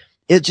 but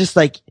it just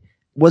like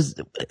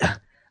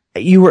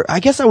I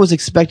guess I was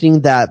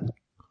expecting that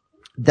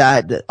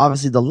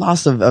obviously the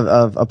loss of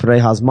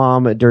Pareja's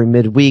mom during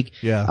midweek,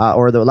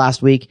 or the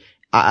last week,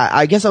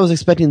 I guess I was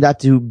expecting that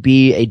to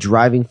be a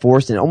driving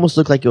force, and it almost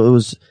looked like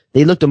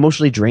they looked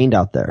emotionally drained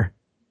out there.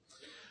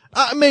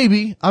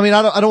 Maybe. I mean,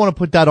 I don't want to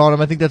put that on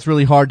him. I think that's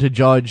really hard to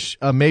judge.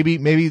 Maybe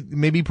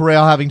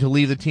Pareja having to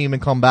leave the team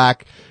and come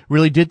back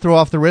really did throw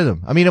off the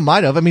rhythm. I mean, it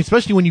might have. I mean,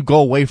 especially when you go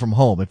away from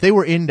home. If they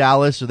were in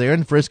Dallas or they're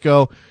in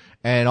Frisco,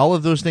 and all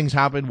of those things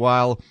happened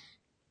while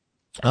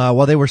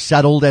they were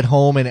settled at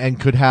home and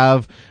could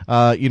have,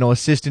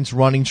 assistants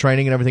running,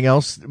 training and everything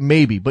else,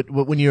 maybe. But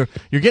when you're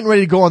getting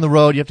ready to go on the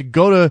road, you have to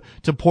go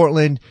to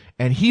Portland,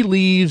 and he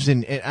leaves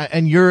and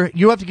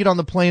you have to get on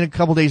the plane a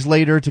couple days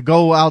later to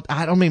go out.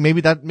 I don't mean,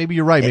 maybe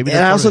you're right. Maybe.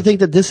 And I also think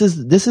that this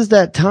is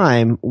that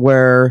time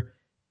where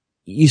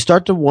you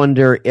start to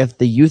wonder if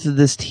the youth of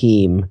this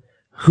team,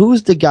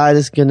 who's the guy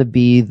that's going to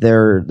be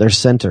their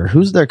center?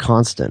 Who's their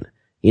constant?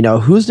 You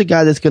know, who's the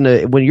guy that's going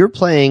to, when you're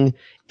playing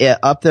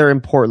up there in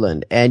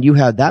Portland and you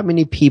have that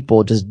many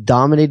people just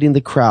dominating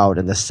the crowd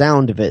and the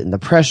sound of it and the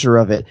pressure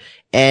of it,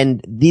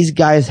 and these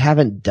guys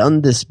haven't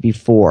done this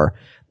before.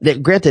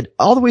 Granted,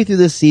 all the way through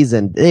this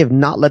season, they have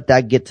not let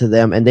that get to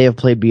them, and they have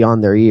played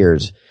beyond their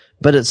years.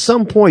 But at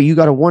some point, you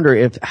got to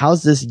wonder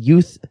how's this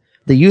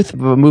the youth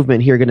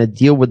movement here going to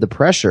deal with the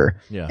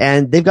pressure? Yeah.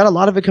 And they've got a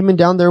lot of it coming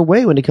down their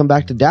way when they come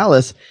back to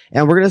Dallas,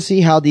 and we're going to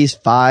see how these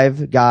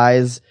 5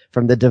 guys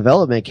from the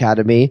development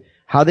academy,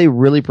 how they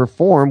really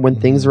perform when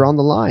things are on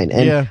the line.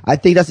 And I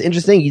think that's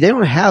interesting. They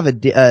don't have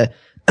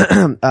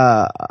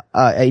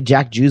a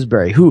Jack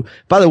Jewsbury, who,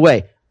 by the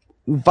way,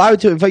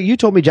 if you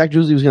told me Jack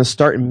Jewsbury was going to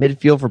start in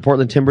midfield for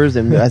Portland Timbers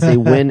and as they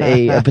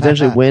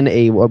potentially win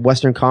a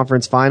Western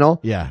Conference final,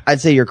 yeah,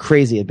 I'd say you're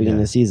crazy at the beginning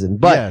of the season.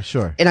 But, yeah,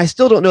 sure. And I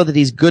still don't know that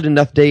he's good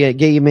enough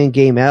game in,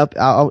 game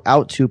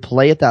out to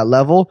play at that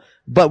level.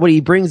 But what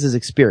he brings is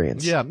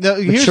experience. Yeah. Now,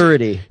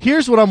 maturity.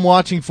 Here's what I'm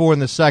watching for in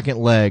the second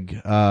leg,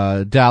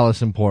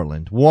 Dallas and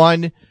Portland.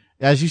 One,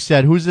 as you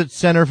said, who's the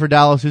center for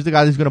Dallas? Who's the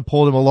guy who's going to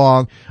pull them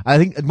along? I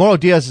think Mauro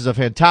Diaz is a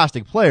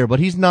fantastic player, but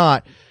he's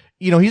not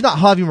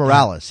Javi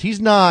Morales.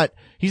 He's not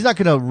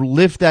going to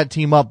lift that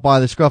team up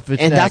by the scruff of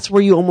its neck. And that's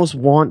where you almost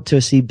want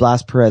to see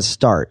Blas Perez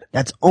start.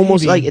 That's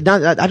almost I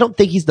don't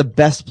think he's the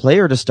best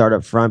player to start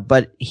up front,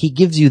 but he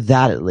gives you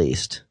that at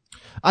least.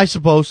 I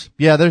suppose.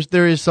 Yeah,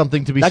 there is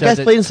something to be said. That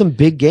guy's played in some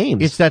big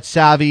games. It's that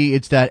savvy,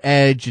 it's that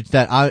edge, it's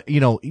that,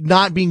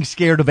 not being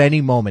scared of any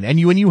moment.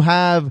 And when you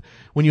have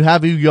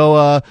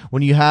Ulloa,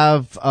 when you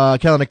have,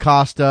 Kellen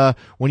Acosta,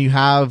 when you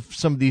have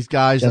some of these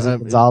guys,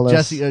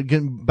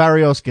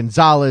 Barrios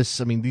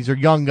Gonzalez, I mean, these are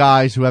young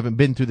guys who haven't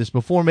been through this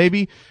before.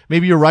 Maybe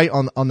you're right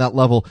on that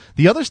level.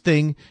 The other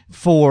thing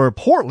for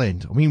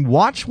Portland, I mean,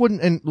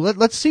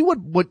 let's see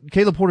what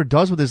Caleb Porter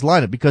does with his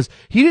lineup, because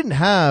he didn't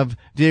have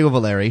Diego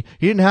Valeri,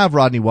 he didn't have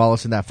Rodney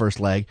Wallace in that first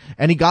leg,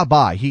 and he got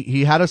by.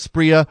 He had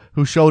Asprilla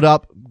who showed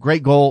up,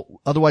 great goal,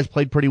 otherwise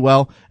played pretty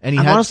well, and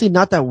I'm honestly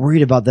not that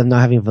worried about them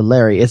not having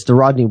Valeri. It's the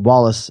Rodney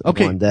Wallace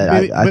one that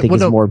I think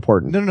is more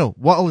important. No.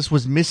 Wallace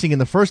was missing in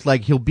the first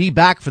leg. He'll be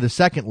back for the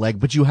second leg,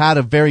 but you had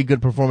a very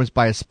good performance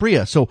by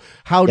Asprilla. So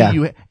how do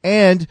you,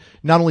 and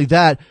not only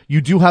that,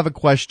 you do have a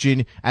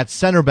question at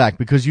center back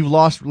because you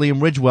lost Liam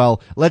Ridgewell.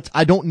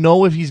 I don't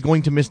know if he's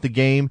going to miss the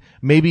game.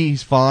 Maybe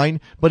he's fine,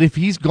 but if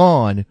he's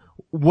gone,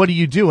 what do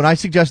you do? And I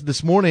suggested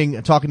this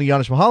morning, talking to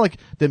Janusz Mihalik,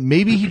 that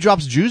maybe he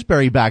drops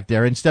Jewsbury back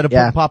there instead of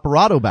putting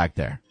Paparazzo back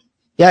there.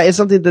 Yeah, it's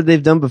something that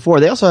they've done before.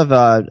 They also have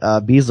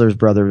Beasler's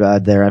brother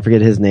there. I forget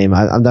his name.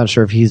 I'm not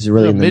sure if he's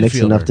really in the mix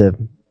enough to.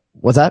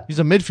 What's that? He's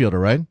a midfielder,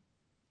 right?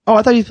 Oh,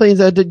 I thought he played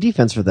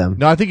defense for them.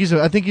 No, I think he's a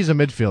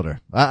midfielder.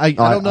 I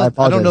don't know.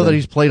 I don't know that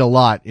he's played a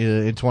lot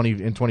in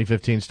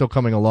 2015. Still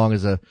coming along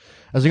as a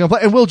young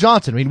player. And Will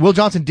Johnson. I mean, Will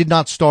Johnson did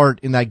not start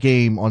in that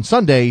game on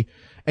Sunday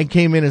and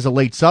came in as a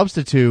late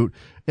substitute.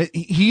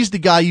 He's the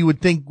guy you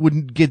would think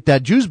wouldn't get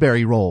that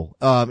Jewsbury role,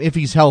 if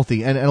he's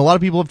healthy. And a lot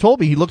of people have told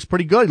me he looks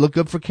pretty good. He looked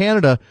good for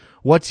Canada.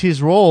 What's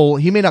his role?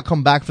 He may not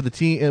come back for the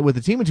team, with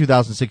the team in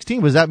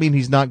 2016, but does that mean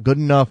he's not good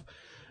enough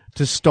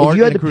to start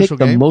in a crucial game? If you had to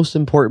pick the most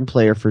important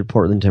player for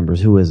Portland Timbers,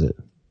 who is it?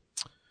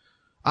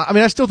 I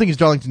mean, I still think it's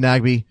Darlington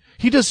Nagbe.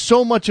 He does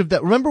so much of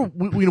that. Remember,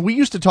 we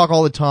used to talk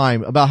all the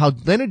time about how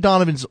Leonard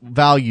Donovan's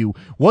value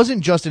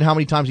wasn't just in how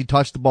many times he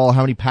touched the ball,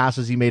 how many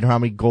passes he made, or how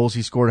many goals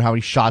he scored, or how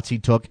many shots he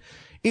took.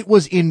 It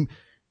was in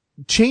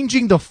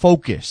changing the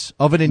focus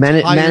of an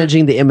entire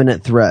managing the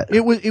imminent threat.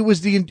 It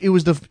was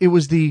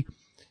the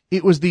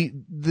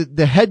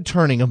head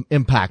turning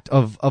impact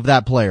of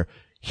that player.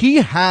 He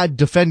had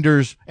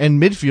defenders and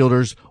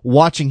midfielders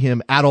watching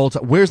him at all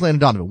times. Where's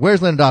Landon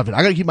Donovan?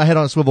 I gotta keep my head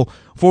on a swivel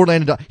for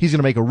Landon Donovan. He's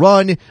gonna make a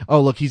run.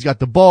 Oh, look, he's got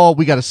the ball.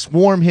 We gotta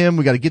swarm him.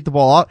 We gotta get the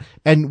ball out.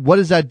 And what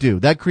does that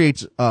do? That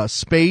creates,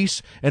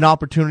 space and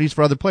opportunities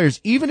for other players.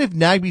 Even if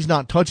Nagbe's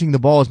not touching the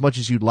ball as much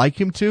as you'd like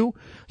him to,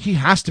 he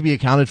has to be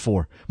accounted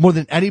for more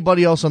than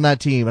anybody else on that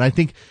team. And I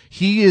think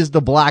he is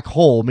the black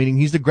hole, meaning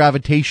he's the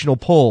gravitational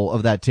pull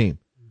of that team.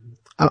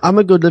 I'm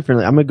going to go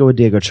differently. I'm going to go with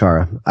Diego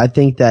Chara. I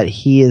think that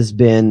he has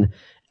been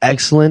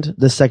excellent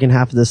the second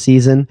half of the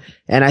season.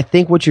 And I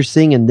think what you're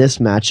seeing in this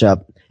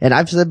matchup, and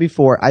I've said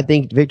before, I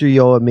think Victor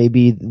Ulloa may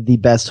be the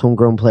best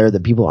homegrown player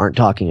that people aren't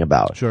talking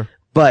about. Sure.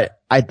 But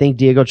I think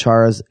Diego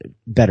Chara's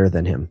better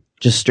than him.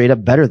 Just straight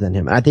up better than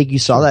him. And I think you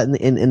saw that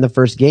in the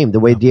first game, the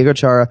way Diego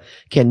Chara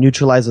can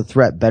neutralize a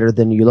threat better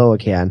than Ulloa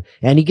can.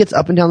 And he gets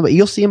up and down the way.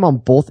 You'll see him on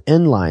both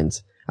end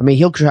lines. I mean,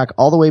 he'll track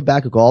all the way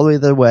back, he'll go all the way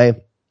the other way.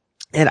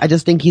 And I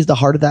just think he's the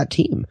heart of that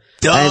team.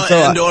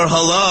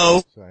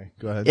 Hello. Sorry,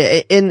 go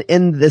ahead.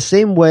 In the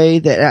same way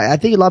that I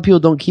think a lot of people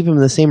don't keep him in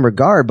the same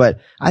regard, but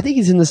I think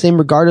he's in the same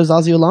regard as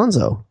Ozzie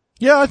Alonso.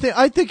 Yeah,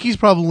 I think he's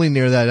probably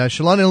near that.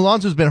 Shalani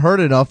Alonso's been hurt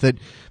enough that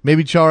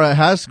maybe Chara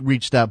has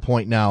reached that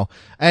point now.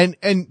 And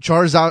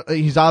Chara's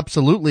he's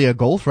absolutely a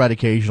goal threat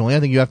occasionally.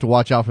 I think you have to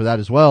watch out for that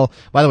as well.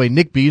 By the way,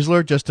 Nick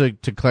Beasler, just to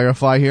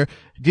clarify here,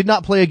 did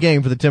not play a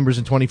game for the Timbers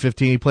in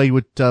 2015. He played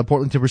with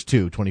Portland Timbers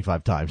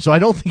 25 times. So I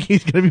don't think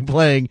he's going to be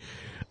playing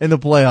in the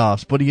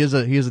playoffs, but he is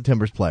a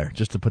Timbers player,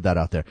 just to put that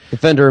out there.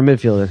 Defender or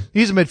midfielder?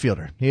 He's a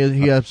midfielder.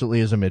 He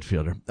absolutely is a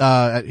midfielder.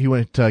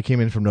 He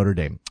came in from Notre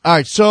Dame. All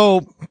right,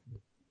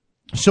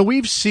 so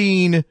we've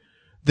seen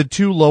the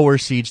two lower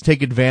seeds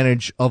take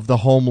advantage of the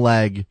home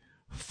leg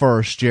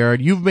first,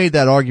 Jared. You've made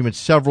that argument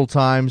several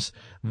times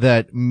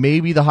that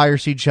maybe the higher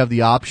seeds should have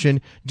the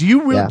option. Do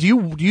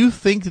you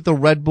think that the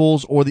Red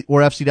Bulls or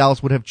FC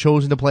Dallas would have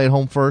chosen to play at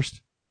home first?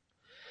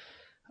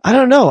 I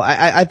don't know.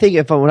 I think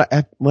if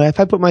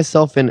I put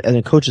myself in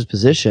a coach's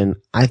position,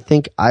 I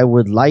think I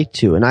would like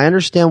to, and I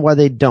understand why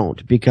they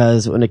don't,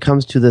 because when it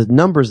comes to the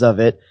numbers of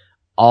it,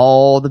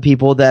 all the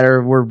people that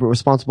were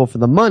responsible for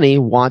the money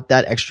want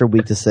that extra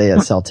week to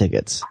sell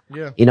tickets.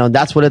 Yeah. You know,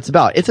 that's what it's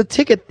about. It's a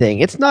ticket thing.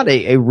 It's not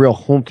a real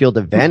home field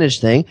advantage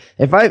thing.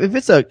 If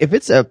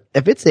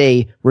it's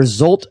a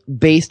result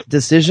based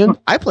decision,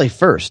 I play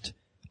first.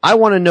 I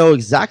want to know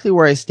exactly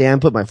where I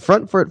stand, put my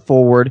front foot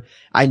forward.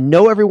 I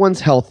know everyone's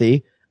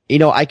healthy. You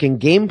know, I can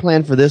game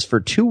plan for this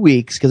for 2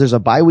 weeks because there's a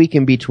bye week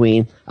in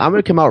between. I'm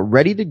going to come out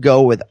ready to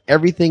go with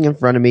everything in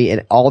front of me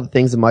and all the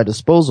things at my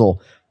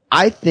disposal.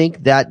 I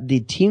think that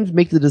the teams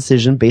make the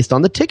decision based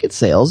on the ticket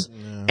sales,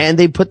 and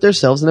they put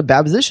themselves in a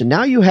bad position.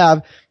 Now you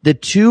have the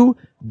two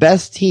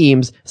best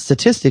teams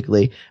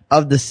statistically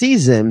of the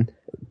season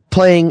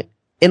playing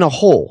in a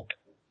hole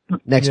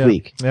next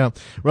week. Yeah.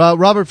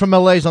 Robert from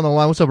LA is on the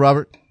line. What's up,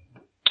 Robert?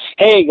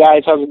 Hey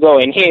guys, how's it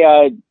going? Hey,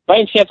 by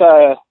any chance,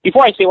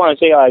 before I want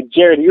to say,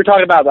 Jared, you were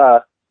talking about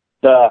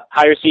the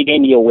higher seed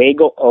getting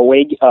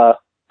the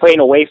playing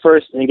away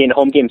first and then getting the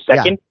home game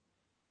second.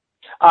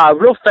 Yeah.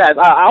 Real fast,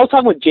 I was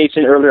talking with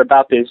Jason earlier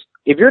about this.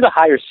 If you're the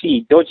higher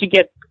seed, don't you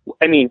get?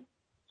 I mean,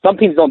 some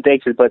teams don't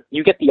take it, but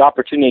you get the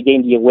opportunity of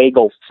getting the away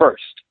goal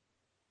first,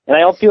 and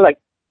I don't feel like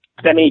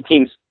that many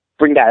teams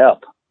bring that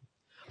up.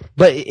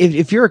 But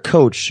if you're a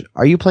coach,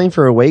 are you playing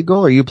for an away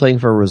goal or are you playing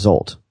for a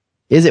result?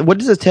 What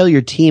does it tell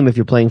your team if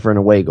you're playing for an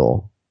away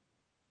goal?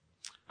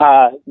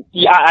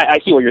 Yeah, I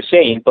see what you're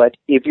saying, but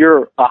if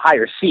you're a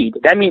higher seed,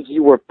 that means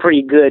you were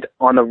pretty good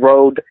on the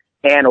road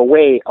and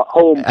away,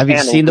 home. Have you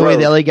seen the way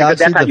the LA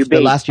Galaxy, the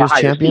last year's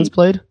champions,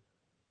 played?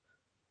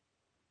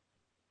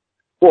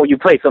 Well, you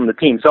played some of the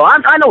teams, so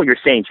I know what you're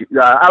saying.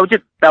 That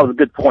was a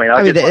good point.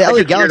 I mean, the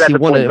LA Galaxy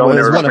won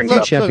a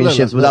few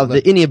championships without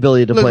any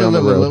ability to play on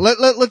the road.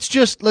 Let's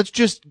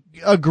just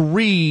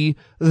agree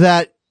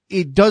that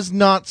it does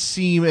not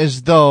seem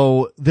as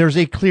though there's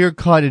a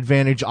clear-cut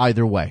advantage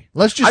either way.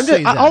 Let's just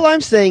say that. All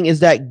I'm saying is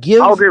that give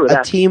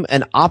a team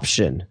an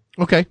option.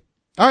 Okay.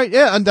 All right,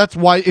 yeah, and that's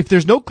why if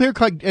there's no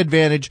clear-cut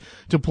advantage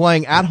to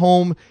playing at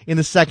home in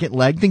the second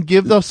leg, then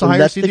give the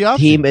higher seed the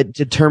option. Let the team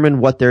determine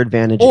what their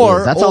advantage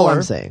is. That's all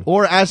I'm saying.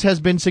 Or, as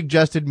has been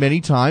suggested many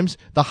times,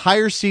 the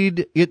higher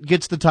seed it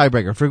gets the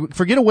tiebreaker.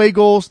 Forget away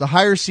goals, the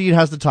higher seed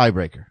has the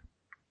tiebreaker.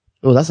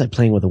 Oh, that's like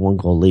playing with a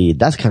 1-goal lead.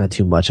 That's kind of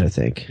too much, I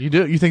think. You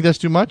do? You think that's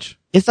too much?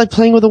 It's like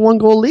playing with a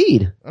 1-goal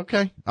lead.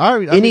 Okay. All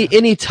right.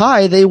 Any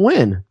tie, they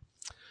win.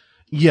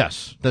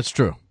 Yes, that's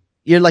true.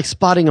 You're like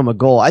spotting them a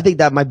goal. I think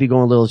that might be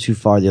going a little too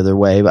far the other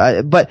way.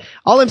 But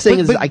all I'm saying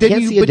is I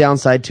can't see a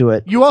downside to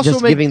it. You also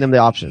giving them the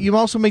option. You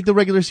also make the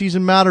regular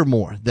season matter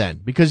more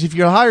then, because if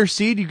you're a higher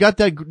seed, you got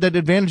that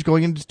advantage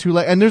going into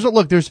and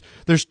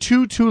there's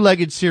two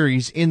two-legged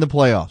series in the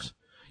playoffs.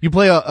 You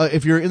play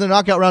if you're in the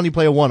knockout round, you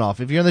play a one-off.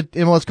 If you're in the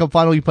MLS Cup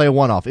final, you play a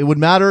one-off. It would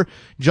matter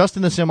just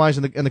in the semis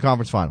and the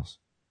conference finals.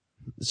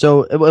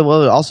 So what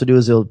it'll also do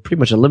is it'll pretty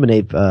much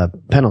eliminate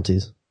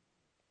penalties.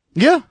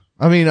 Yeah.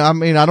 I mean,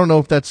 I don't know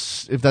if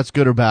that's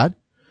good or bad.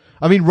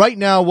 I mean, right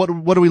now, what are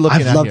we looking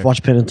at here? I've loved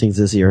watching penalties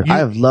this year. I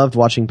have loved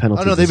watching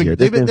penalties this year.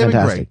 They've been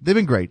fantastic. They've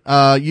been great.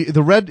 If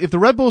the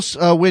Red Bulls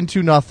win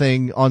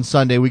 2-0 on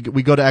Sunday, we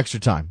go to extra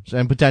time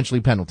and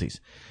potentially penalties.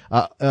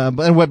 And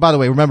by the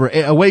way, remember,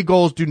 away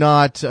goals are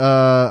not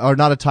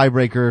a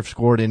tiebreaker if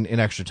scored in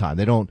extra time.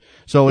 They don't.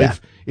 So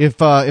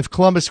if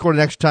Columbus scored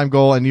an extra time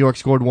goal and New York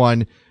scored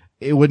one,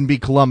 it wouldn't be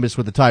Columbus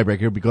with the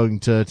tiebreaker. It would be going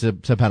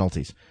to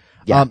penalties.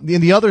 Yeah. In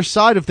the other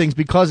side of things,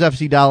 because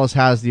FC Dallas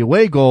has the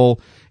away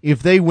goal,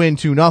 if they win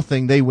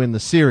 2-0, they win the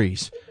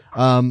series.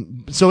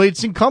 So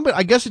it's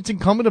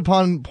incumbent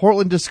upon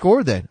Portland to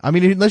score then. I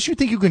mean, unless you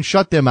think you can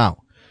shut them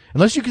out.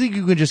 Unless you think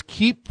you can just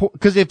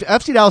because if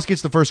FC Dallas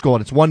gets the first goal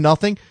and it's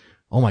 1-0,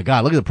 oh my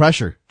God, look at the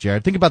pressure,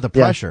 Jared. Think about the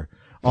pressure.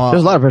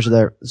 There's a lot of pressure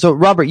there. So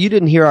Robert, you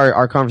didn't hear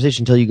our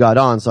conversation until you got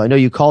on, so I know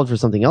you called for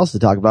something else to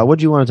talk about. What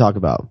do you want to talk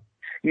about?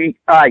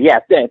 Yeah,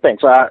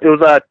 thanks. It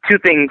was two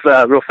things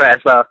real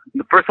fast.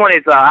 The first one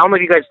is I don't know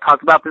if you guys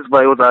talked about this,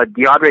 but it was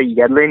DeAndre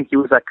Yedlin.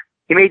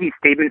 He made these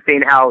statements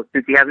saying how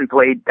since he hasn't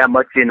played that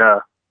much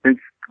since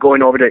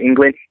going over to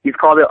England, he's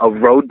called it a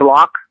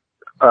roadblock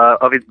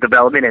of his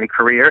development and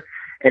career.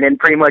 And then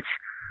pretty much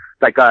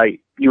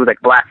he was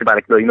blasted by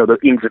the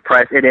English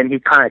press, and then he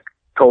kind of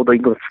told the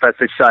English press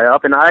to shut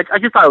up. And I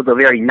just thought it was a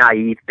very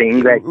naive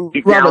thing that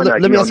he's Robert, now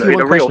let me ask you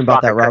one question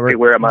about that, Robert.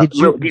 Let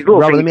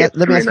me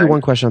ask you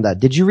one question on that.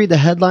 Did you read the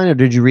headline or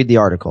did you read the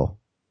article?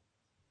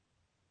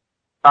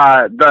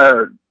 I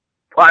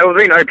was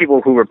reading other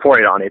people who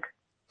reported on it.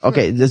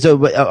 Okay,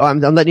 so I'm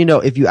letting you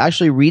know, if you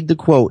actually read the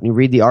quote and you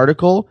read the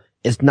article,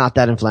 it's not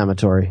that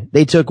inflammatory.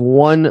 They took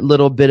one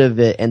little bit of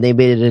it and they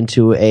made it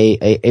into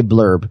a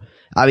blurb.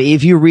 I mean,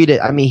 if you read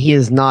it, I mean, he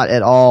is not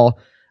at all.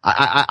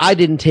 I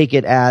didn't take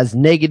it as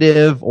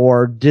negative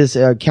or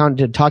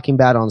talking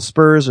bad on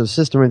Spurs or the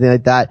system or anything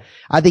like that.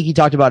 I think he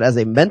talked about it as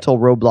a mental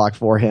roadblock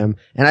for him.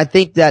 And I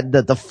think that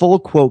the full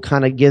quote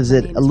kind of gives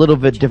it a little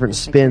bit different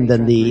spin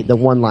than the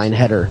one-line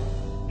header.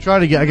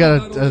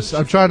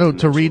 I'm trying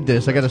to read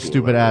this. I got a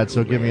stupid ad,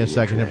 so give me a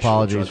second.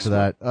 Apologies for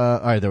that. All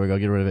right, there we go.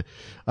 Get rid of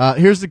it.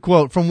 Here's the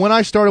quote. From when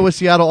I started with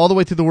Seattle all the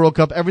way through the World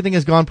Cup, everything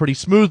has gone pretty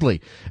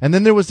smoothly. And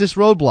then there was this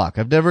roadblock.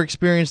 I've never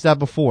experienced that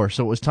before.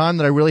 So it was time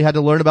that I really had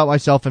to learn about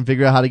myself and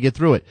figure out how to get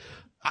through it.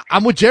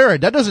 I'm with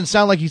Jared. That doesn't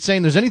sound like he's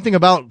saying there's anything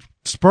about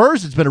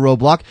Spurs that's been a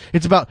roadblock.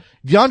 It's about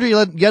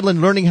DeAndre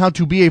Yedlin learning how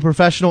to be a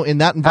professional in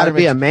that environment. How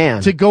to be a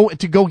man. To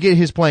go get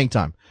his playing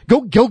time.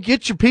 Go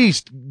get your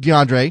piece,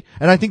 DeAndre.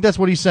 And I think that's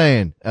what he's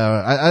saying.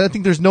 I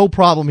think there's no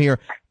problem here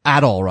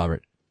at all,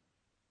 Robert.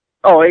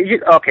 Oh,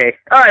 okay.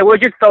 All right. Well,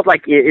 it just felt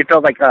like it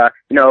felt like I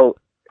don't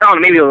know,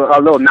 maybe a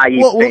little naive.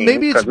 Well,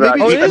 maybe it's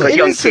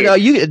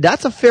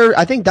that's a fair.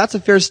 I think that's a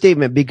fair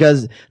statement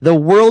because the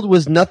world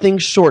was nothing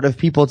short of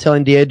people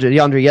telling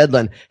DeAndre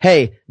Yedlin,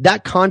 "Hey,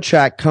 that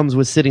contract comes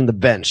with sitting the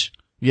bench."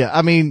 Yeah,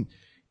 I mean,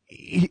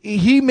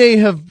 he may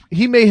have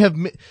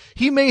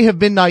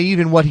been naive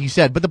in what he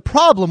said, but the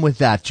problem with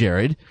that,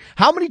 Jared,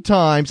 how many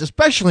times,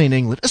 especially in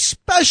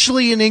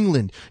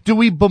England, do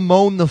we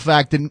bemoan the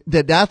fact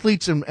that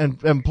athletes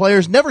and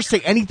players never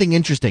say anything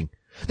interesting?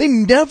 They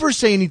never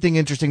say anything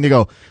interesting. They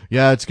go,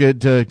 yeah, it's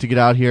good to get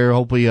out here.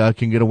 Hopefully,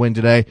 can get a win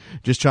today.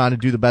 Just trying to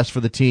do the best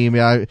for the team.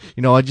 Yeah,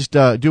 I just,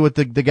 do what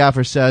the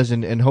gaffer says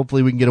and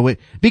hopefully we can get a win.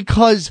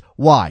 Because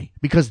why?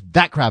 Because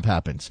that crap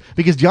happens.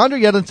 Because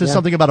DeAndre Yedlin says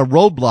something about a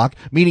roadblock,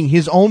 meaning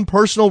his own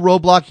personal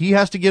roadblock he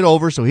has to get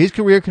over so his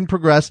career can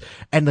progress,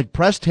 and the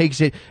press takes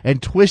it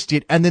and twists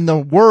it, and then the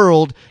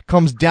world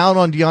comes down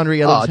on DeAndre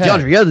Yedlin's head.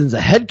 DeAndre Yedlin's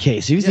a head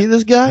case. You see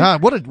this guy?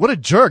 God, what a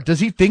jerk. Does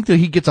he think that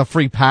he gets a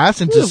free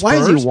pass into Spurs? Why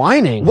is he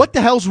whining? What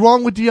the hell's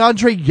wrong with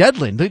DeAndre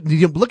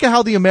Yedlin? Look at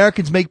how the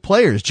Americans make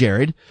players,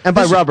 Jared. And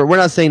by Robert, we're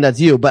not saying that's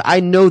you, but I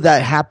know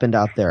that happened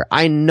out there.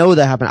 I know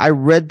that happened. I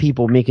read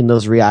people making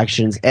those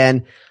reactions,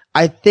 and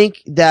I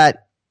think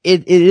that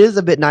it is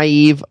a bit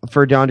naive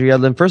for DeAndre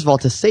Yedlin, first of all,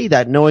 to say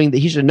that, knowing that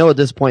he should know at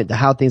this point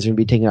how things are going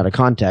to be taken out of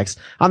context.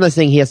 I'm not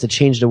saying he has to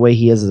change the way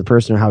he is as a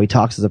person or how he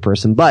talks as a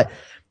person, but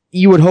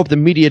you would hope the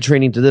media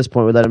training to this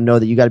point would let him know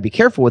that you got to be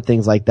careful with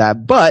things like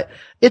that. But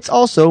it's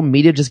also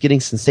media just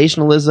getting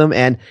sensationalism,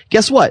 and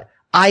guess what?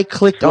 I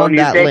clicked on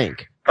that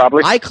link.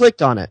 Probably. I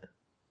clicked on it.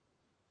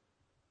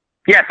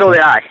 Yeah, so did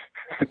I.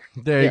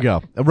 There you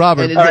go.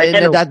 Robert.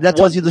 And that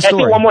tells you the story.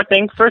 Can I say one more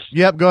thing first?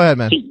 Yep, go ahead,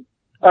 man.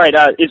 All right,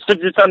 it's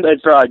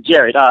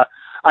Jared. I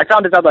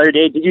found this out the other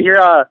day. Did you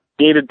hear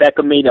David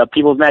Beckham made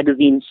People's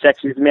Magazine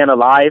Sexiest Man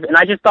Alive? And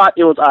I just thought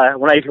it was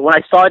when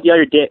I saw it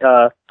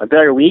the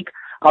other week,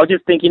 I was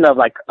just thinking of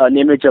like an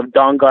image of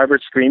Don Garber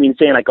screaming,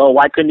 saying like, "Oh,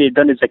 why couldn't he have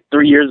done this like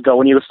 3 years ago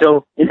when he was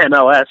still in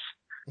MLS?"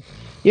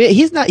 Yeah,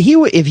 he's not.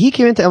 If he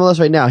came into MLS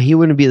right now, he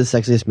wouldn't be the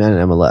sexiest man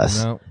in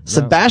MLS. No.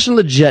 Sebastian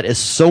Lletget is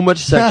so much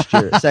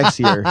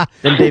sexier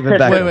than David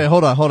Beckham. Wait,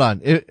 hold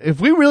on. If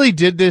we really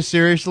did this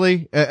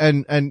seriously,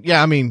 and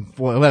yeah, I mean,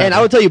 whatever. And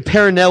I would tell you,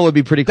 Perenelle would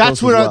be pretty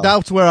close.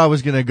 That's where I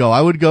was gonna go.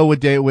 I would go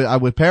with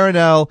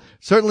Perenelle.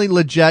 Certainly,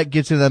 Lletget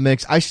gets into the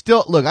mix. I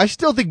still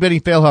think Benny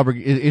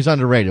Feilhaber is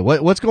underrated.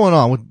 What's going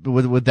on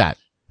with that?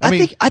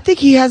 I think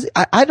he has.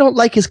 I don't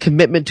like his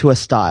commitment to a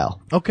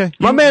style. Okay,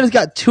 my man has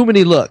got too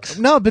many looks.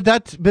 No, but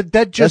that's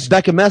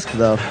Beckham-esque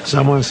though.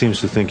 Someone seems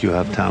to think you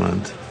have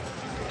talent,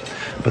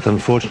 but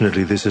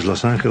unfortunately, this is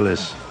Los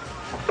Angeles.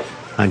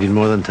 I need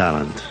more than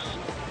talent.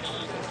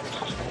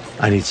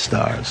 I need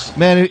stars.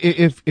 Man,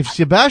 if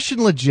Sebastian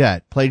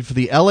Lletget played for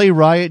the L.A.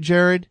 Riot,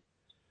 Jared,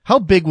 how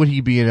big would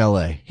he be in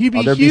L.A.? He'd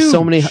be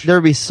huge. There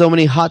would be so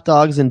many hot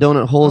dogs and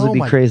donut holes. It'd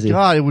be crazy.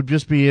 God,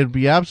 it'd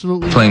be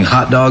absolutely playing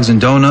hot dogs and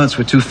donuts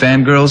with two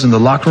fangirls in the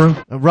locker room.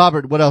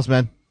 Robert, what else,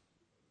 man?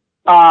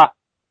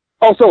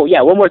 Also,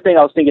 yeah, one more thing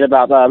I was thinking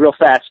about real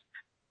fast.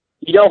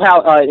 You know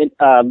how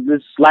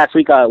this last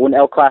week when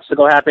El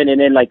Clasico happened,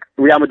 and then like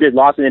Real Madrid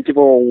lost, and then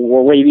people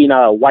were waving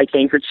white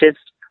handkerchiefs.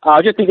 I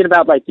was just thinking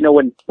about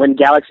when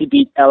Galaxy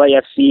beat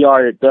LAFC,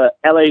 are the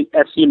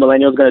LAFC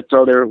millennials going to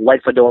throw their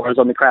white fedoras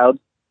on the crowd?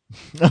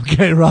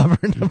 Okay,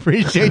 Robert,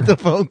 appreciate the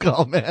phone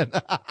call, man.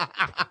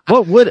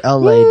 What would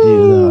LA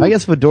do, though? I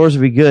guess fedoras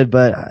would be good,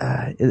 but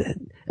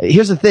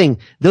here's the thing.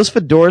 Those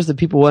fedoras that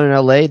people want in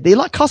LA, they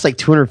cost like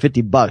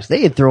 $250.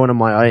 They ain't throwing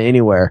them on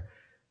anywhere.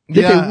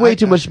 They pay way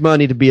too much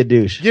money to be a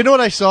douche. You know what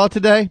I saw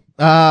today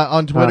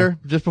on Twitter,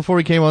 just before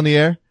we came on the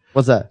air?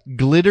 What's that?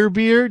 Glitter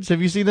beards.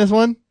 Have you seen this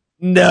one?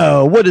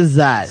 No, what is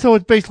that? So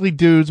it's basically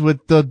dudes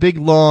with the big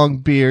long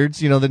beards,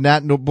 the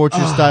Nat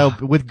Borchers style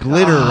with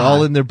glitter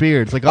all in their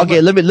beards. Like,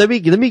 okay, let me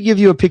give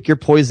you a pick your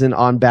poison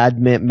on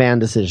bad man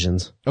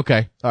decisions.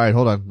 Okay, all right,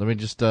 hold on. Let me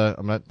just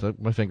I'm not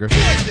my finger.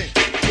 Poison.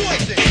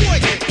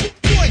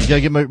 You gotta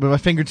get my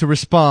finger to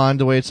respond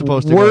the way it's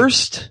supposed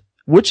to.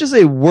 Which is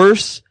a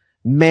worse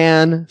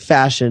man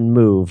fashion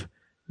move?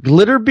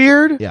 Glitter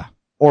beard? Yeah.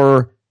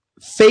 Or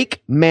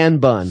fake man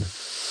bun?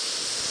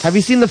 Have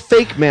you seen the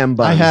fake man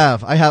bun? I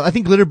have. I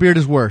think glitter beard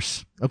is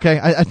worse. Okay,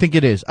 I think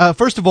it is.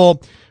 First of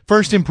all,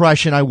 first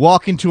impression, I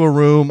walk into a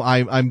room,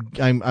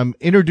 I'm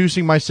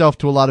introducing myself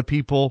to a lot of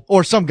people,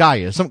 or some guy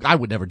is. I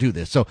would never do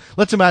this. So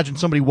let's imagine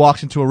somebody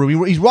walks into a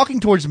room. He's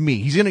walking towards me.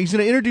 He's gonna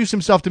introduce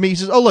himself to me. He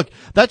says, "Oh, look,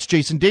 that's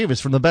Jason Davis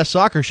from the Best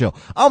Soccer Show.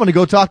 I'm gonna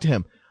go talk to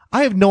him."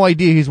 I have no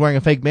idea he's wearing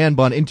a fake man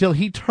bun until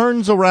he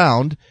turns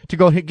around to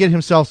go get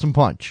himself some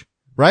punch.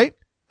 Right?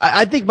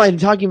 I think by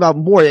talking about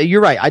more,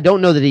 you're right. I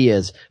don't know that he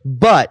is,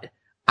 but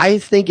I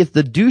think it's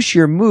the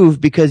douchier move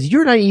because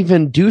you're not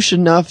even douche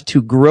enough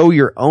to grow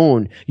your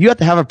own. You have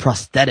to have a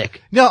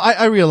prosthetic. No,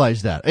 I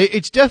realize that.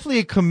 It's definitely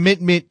a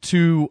commitment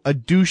to a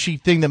douchey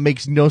thing that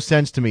makes no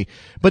sense to me.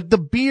 But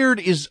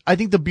I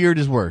think the beard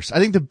is worse. I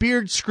think the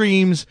beard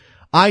screams,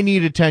 I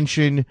need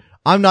attention.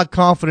 I'm not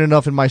confident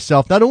enough in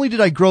myself. Not only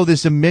did I grow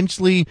this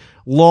immensely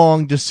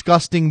long,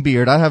 disgusting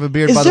beard, I have a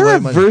beard, by the way.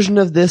 Is there a version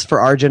of this for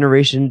our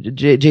generation,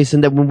 Jason,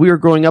 that when we were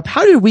growing up,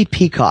 how did we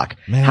peacock?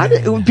 Man. How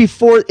did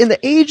in the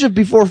age of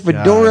before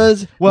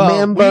fedoras,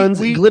 man buns,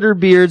 glitter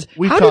beards,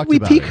 how did we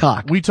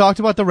peacock? We talked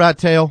about the rat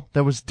tail.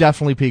 There was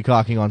definitely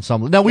peacocking on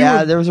some.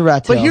 Now there was a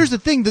rat tail. But here's the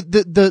thing,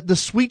 the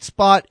sweet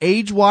spot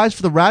age-wise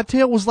for the rat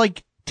tail was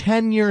like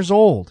 10 years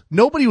old.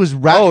 Nobody was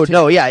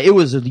it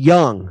was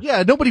young.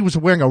 Yeah, nobody was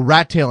wearing a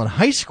rat tail in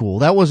high school.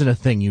 That wasn't a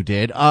thing you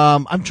did.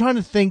 I'm trying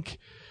to think.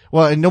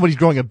 Well, and nobody's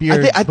growing a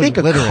beard. I think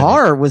a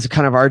car was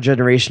kind of our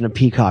generation of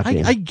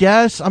peacocking. I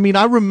guess. I mean,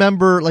 I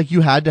remember like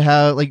you had to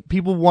have, like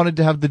people wanted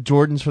to have the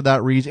Jordans for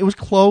that reason. It was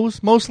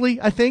clothes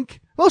mostly, I think.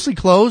 Mostly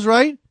clothes,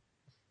 right?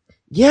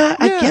 Yeah,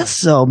 I guess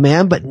so,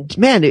 man. But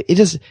man,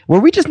 were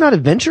we just not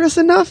adventurous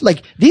enough?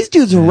 Like these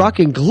dudes are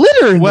rocking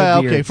glitter in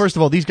their beards. Okay. First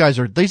of all, these guys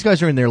are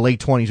in their late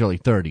 20s, early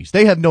 30s.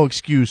 They have no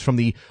excuse from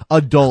the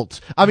adults.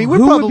 I mean,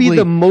 who would be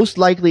the most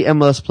likely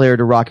MLS player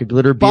to rock a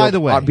glitter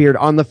beard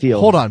on the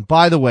field? Hold on.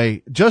 By the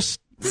way, just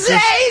Danger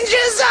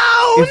Zone!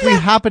 If we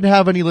happen to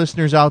have any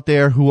listeners out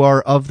there who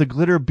are of the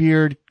glitter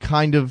beard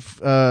kind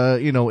of,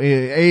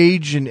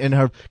 age and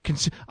have,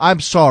 I'm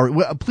sorry.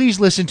 Please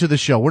listen to the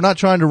show. We're not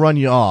trying to run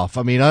you off.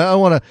 I mean, I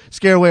want to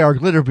scare away our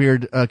glitter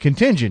beard,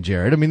 contingent,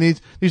 Jared. I mean,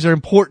 these are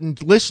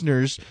important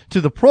listeners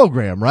to the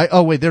program, right?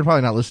 Oh, wait, they're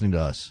probably not listening to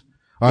us.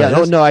 All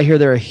right, no, I hear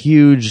they're a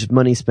huge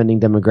money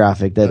spending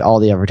demographic that all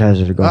the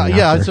advertisers are going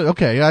after.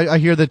 Okay. I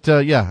hear that,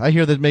 I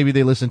hear that maybe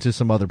they listen to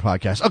some other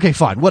podcasts. Okay,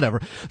 fine,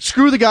 whatever.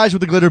 Screw the guys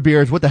with the glitter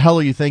beards. What the hell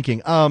are you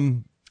thinking?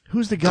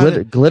 Who's the guy?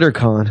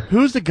 GlitterCon.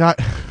 Who's the guy?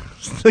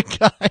 The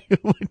guy who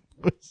would,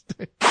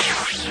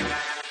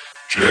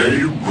 Jay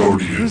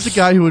Rodius. Who's the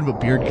guy who would,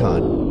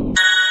 BeardCon?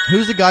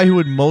 Who's the guy who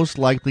would most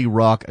likely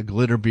rock a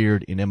glitter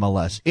beard in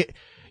MLS?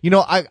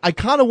 I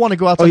kind of want to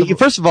go outside.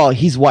 First of all,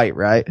 he's white,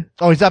 right?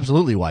 Oh, he's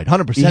absolutely white.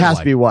 100% He has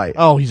to be white.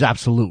 Oh, he's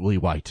absolutely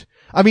white.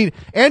 I mean,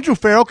 Andrew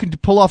Farrell can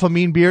pull off a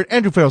mean beard.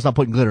 Andrew Farrell's not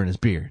putting glitter in his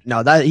beard.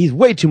 No, he's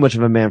way too much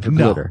of a man for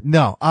glitter.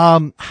 No.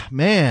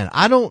 Man,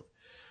 I'm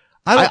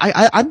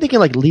thinking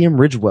like Liam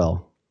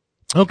Ridgewell.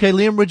 Okay,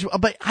 Liam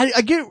Ridgewell. But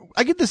I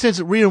get the sense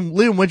that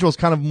Liam Ridgewell's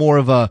kind of more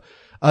of an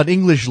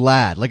English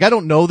lad. Like, I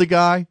don't know the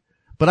guy,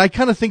 but I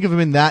kind of think of him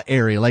in that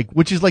area, like,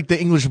 which is like the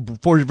English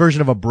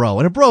version of a bro.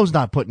 And a bro's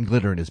not putting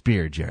glitter in his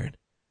beard, Jared.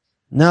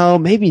 No,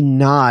 maybe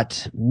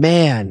not.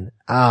 Man,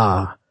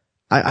 I'm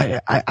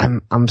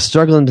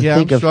struggling to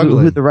think of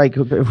who the right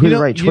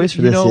choice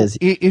for this is.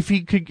 If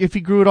he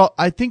grew it all,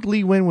 I think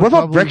Lee Wynn would. What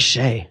about Breck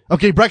Shea?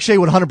 Okay, Breck Shea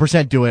would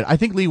 100% do it. I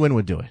think Lee Wynn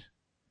would do it.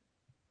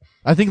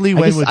 I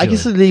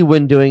guess Lee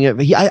Wynn doing it.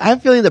 But I have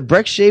a feeling that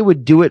Breck Shea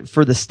would do it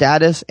for the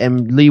status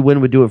and Lee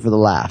Wynn would do it for the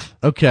laugh.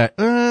 Okay.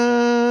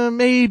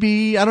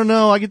 Maybe. I don't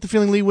know. I get the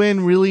feeling Lee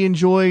Wynn really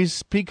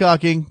enjoys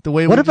peacocking the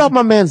way. What about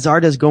my man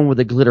Zardes going with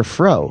a glitter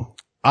fro?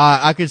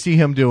 I could see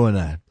him doing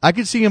that. I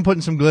could see him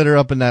putting some glitter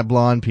up in that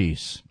blonde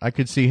piece. I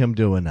could see him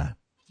doing that.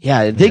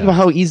 Yeah, think about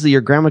how easily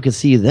your grandma could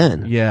see you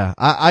then. Yeah,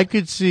 I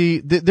could see.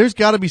 There's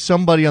got to be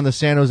somebody on the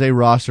San Jose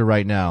roster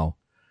right now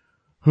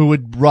who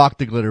would rock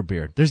the glitter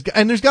beard. There's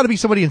got to be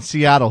somebody in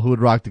Seattle who would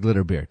rock the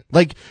glitter beard.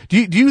 Like, do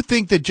you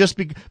think that just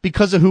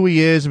because of who he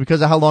is and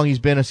because of how long he's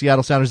been a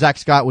Seattle Sounder, Zach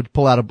Scott would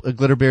pull out a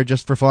glitter beard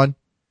just for fun?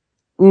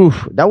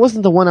 Oof, that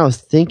wasn't the one I was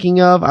thinking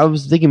of. I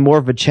was thinking more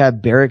of a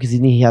Chad Barrett because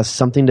he has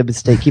something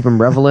to keep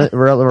him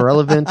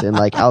relevant and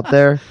like out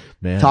there.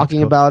 Man,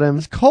 talking about him.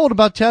 It's cold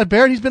about Chad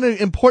Barrett. He's been an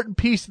important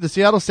piece to the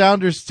Seattle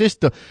Sounders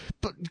system.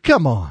 But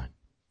come on.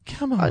 He's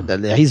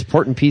an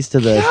important piece to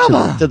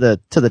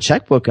the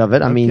checkbook of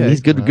it. I mean, he's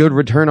good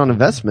return on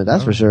investment.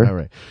 That's for sure.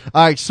 All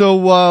right.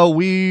 So,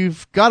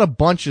 we've got a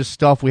bunch of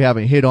stuff we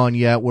haven't hit on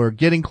yet. We're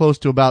getting close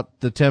to about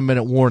the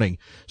 10-minute warning.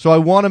 So I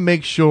want to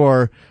make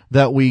sure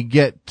that we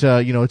get,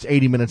 it's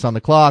 80 minutes on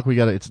the clock.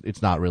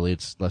 It's not really,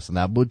 it's less than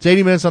that, but it's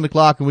 80 minutes on the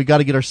clock and we got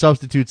to get our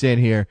substitutes in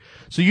here.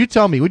 So you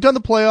tell me, we've done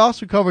the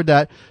playoffs. We covered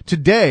that.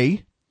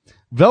 Today,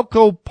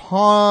 Veljko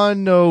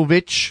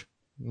Paunovic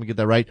Let me get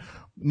that right.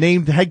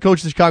 Named head coach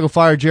of the Chicago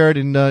Fire, Jared,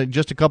 in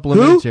just a couple of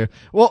minutes here.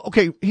 Well,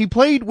 okay, he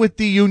played with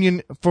the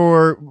Union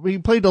he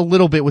played a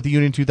little bit with the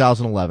Union in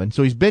 2011,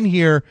 so he's been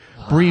here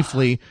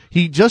briefly.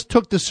 He just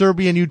took the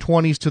Serbian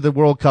U20s to the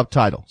World Cup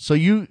title. So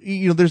you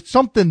know, there's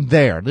something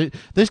there.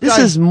 This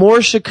is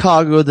more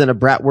Chicago than a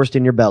bratwurst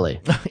in your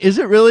belly. Is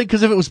it really?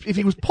 Because if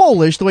he was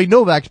Polish, the way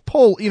Novak's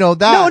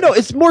that. No,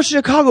 it's more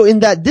Chicago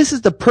in that this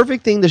is the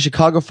perfect thing the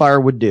Chicago Fire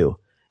would do.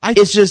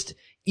 It's just,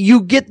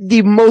 you get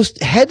the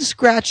most head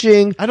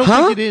scratching. I don't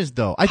think it is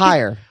though.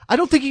 I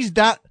don't think he's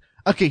that.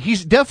 Okay,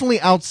 he's definitely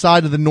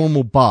outside of the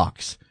normal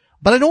box,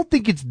 but I don't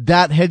think it's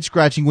that head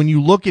scratching when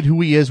you look at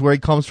who he is, where he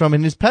comes from,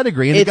 and his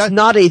pedigree. And it's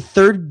not a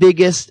third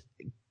biggest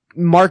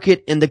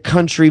market in the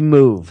country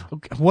move.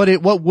 Okay,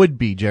 what would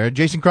be, Jared?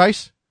 Jason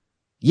Kreis?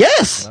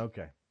 Yes.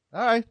 Okay.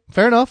 All right.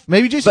 Fair enough.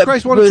 Maybe Jason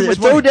Kreis wanted too much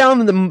throw money.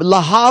 down the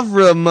La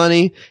Havre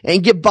money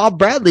and get Bob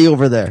Bradley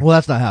over there. Well,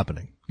 that's not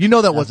happening. You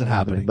know that wasn't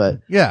happening. But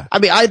yeah. I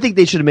mean, I think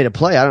they should have made a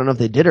play. I don't know if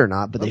they did or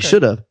not, but they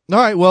should have. All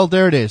right. Well,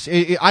 there it is.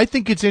 I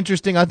think it's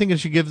interesting. I think it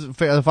should give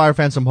the Fire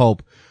fans some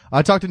hope.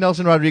 I talked to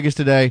Nelson Rodriguez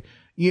today.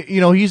 You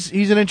know, he's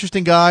an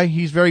interesting guy.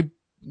 He's very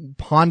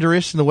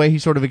ponderous in the way he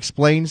sort of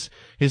explains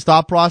his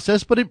thought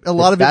process, but a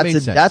lot of it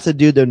makes sense. That's a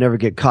dude that'll never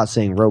get caught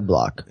saying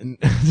roadblock.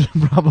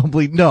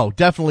 Probably. No,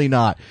 definitely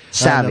not.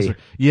 Savvy.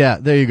 Yeah,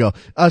 there you go.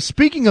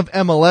 Speaking of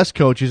MLS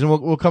coaches, and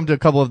we'll come to a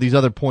couple of these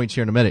other points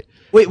here in a minute.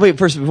 Wait,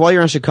 first, while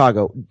you're on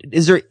Chicago,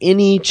 is there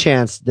any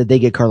chance that they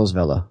get Carlos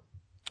Vela?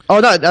 Oh,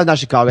 not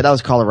Chicago. That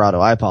was Colorado.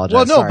 I apologize.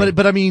 Well, no, Sorry.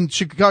 but I mean,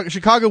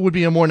 Chicago would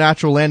be a more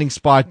natural landing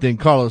spot than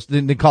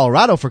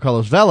Colorado for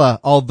Carlos Vela,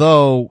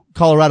 although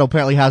Colorado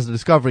apparently has the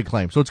discovery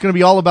claim. So it's going to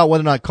be all about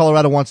whether or not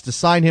Colorado wants to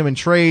sign him and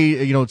trade,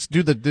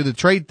 do the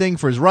trade thing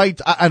for his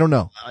rights. I don't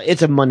know.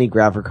 It's a money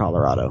grab for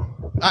Colorado.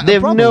 They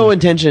have no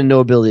intention,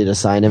 no ability to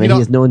sign him, and he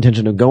has no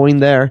intention of going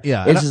there.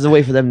 Yeah. This is a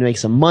way for them to make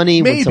some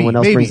money when someone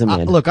else brings him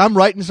in. Look, I'm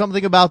writing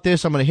something about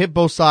this. I'm going to hit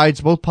both sides,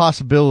 both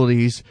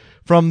possibilities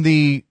from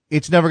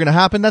it's never going to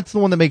happen. That's the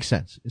one that makes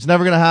sense. It's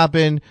never going to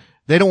happen.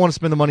 They don't want to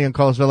spend the money on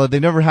Carlos Vela. They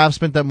never have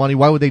spent that money.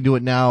 Why would they do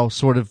it now?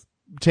 Sort of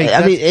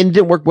and it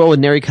didn't work well with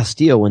Nery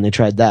Castillo when they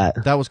tried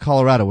that. That was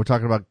Colorado. We're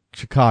talking about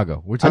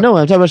Chicago. I know.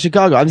 I'm talking about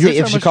Chicago. I'm saying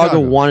if Chicago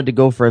wanted to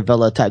go for a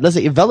Vela type, let's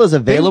say if Vela's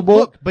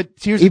available, but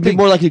here's he'd be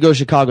more likely to go to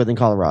Chicago than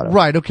Colorado.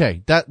 Right.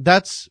 Okay.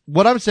 That's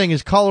what I'm saying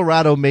is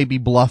Colorado may be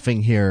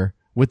bluffing here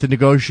with the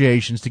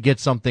negotiations to get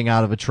something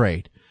out of a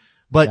trade.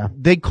 But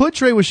they could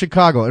trade with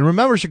Chicago. And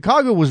remember,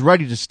 Chicago was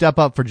ready to step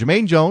up for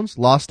Jermaine Jones,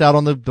 lost out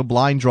on the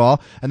blind draw,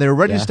 and they were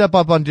ready to step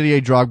up on Didier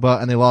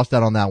Drogba, and they lost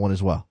out on that one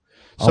as well.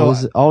 So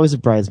always a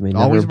bridesmaid.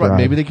 Always a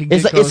bridesmaid. Maybe they can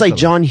get it's like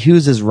John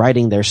Hughes is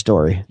writing their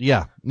story.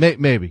 Yeah,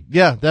 maybe.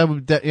 Yeah,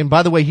 and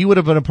by the way, he would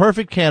have been a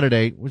perfect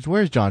candidate.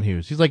 Where's John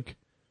Hughes? He's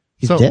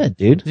dead,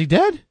 dude. Is he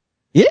dead?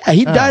 Yeah,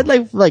 he died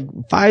like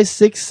 5,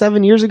 6,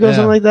 7 years ago,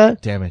 something like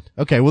that. Damn it.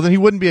 Okay, well then he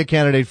wouldn't be a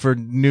candidate for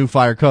new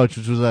Fire coach,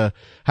 which was a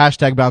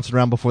hashtag bouncing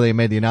around before they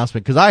made the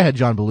announcement. Because I had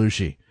John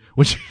Belushi,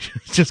 which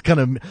is just kind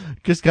of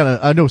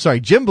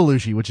Jim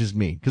Belushi, which is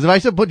me. Because if I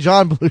said put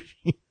John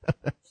Belushi,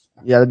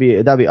 yeah,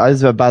 that'd be. I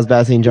was about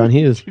bad saying John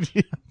Hughes.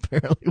 Yeah,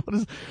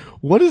 apparently,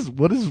 what is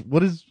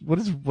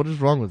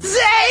wrong with this?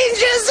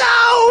 Danger Zone!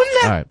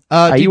 All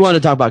right. You want to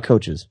talk about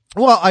coaches?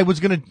 Well, I was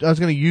gonna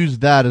use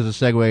that as a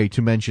segue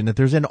to mention that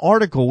there's an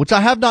article which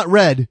I have not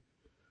read,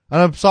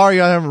 and I'm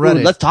sorry I haven't read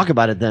it. Let's talk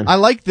about it then. I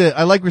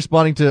like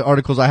responding to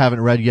articles I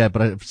haven't read yet,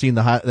 but I've seen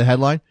the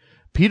headline.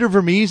 Peter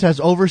Vermees has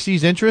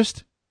overseas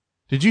interest.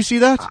 Did you see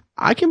that?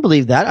 I can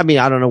believe that. I mean,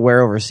 I don't know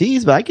where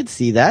overseas, but I could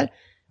see that.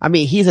 I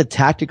mean, he's a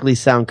tactically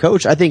sound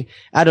coach. I think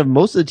out of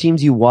most of the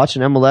teams you watch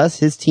in MLS,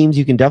 his teams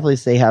you can definitely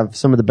say have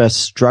some of the best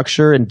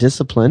structure and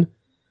discipline.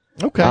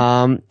 Okay.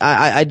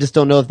 I just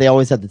don't know if they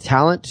always have the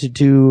talent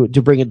to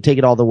take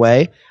it all the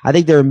way. I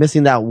think they were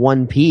missing that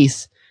one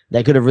piece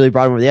that could have really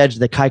brought him over the edge,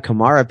 the Kai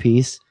Kamara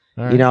piece,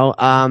 right.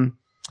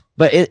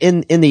 But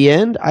in the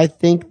end, I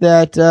think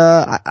that,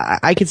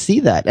 I could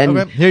see that. And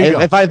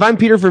if I'm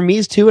Peter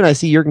Vermees too, and I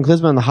see Jurgen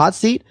Klinsmann on the hot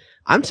seat,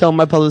 I'm telling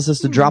my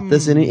publicist to drop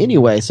this in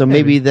anyway. So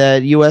maybe the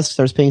U.S.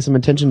 starts paying some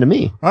attention to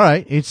me. All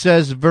right. It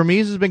says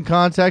Vermees has been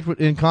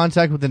in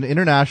contact with an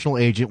international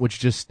agent, which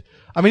just,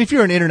 I mean, if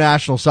you're an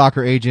international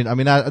soccer agent, I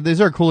mean, is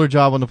there a cooler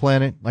job on the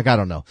planet? Like, I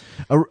don't know.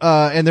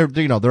 And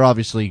they're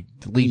obviously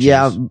leeches.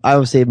 Yeah, I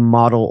would say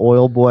model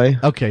oil boy.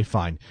 Okay,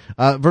 fine.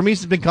 Vermees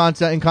has been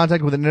in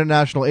contact with an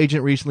international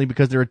agent recently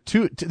because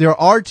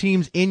there are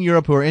teams in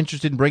Europe who are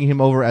interested in bringing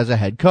him over as a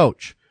head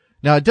coach.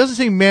 Now, it doesn't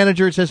say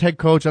manager, it says head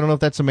coach. I don't know if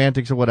that's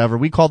semantics or whatever.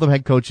 We call them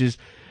head coaches.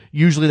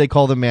 Usually they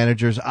call them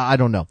managers. I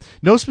don't know.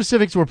 No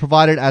specifics were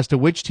provided as to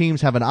which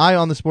teams have an eye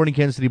on the Sporting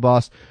Kansas City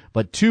boss,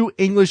 but 2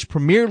 English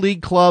Premier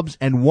League clubs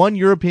and 1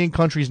 European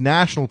country's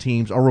national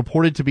teams are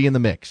reported to be in the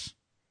mix.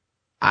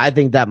 I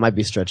think that might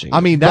be stretching. I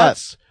mean,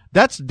 that's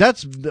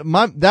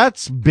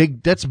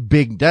big. That's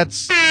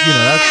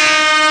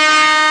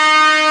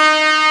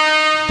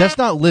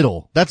not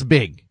little. That's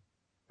big.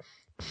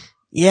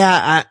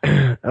 Yeah,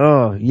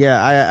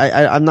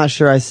 I'm not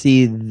sure I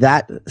see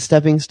that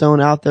stepping stone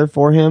out there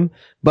for him,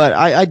 but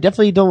I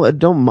definitely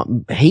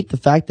don't hate the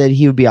fact that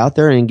he would be out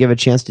there and give a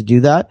chance to do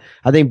that.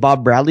 I think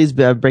Bob Bradley's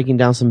breaking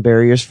down some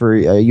barriers for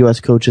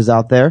U.S. coaches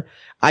out there.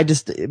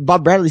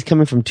 Bob Bradley's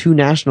coming from 2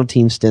 national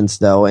team stints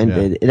though,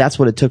 and that's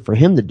what it took for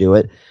him to do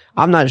it.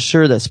 I'm not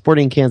sure that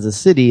Sporting Kansas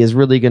City is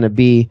really going to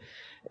be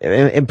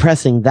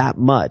impressing that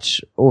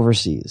much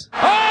overseas.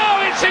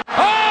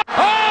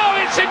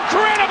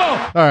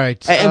 All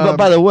right. But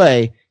by the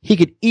way, he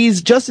could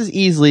just as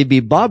easily be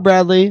Bob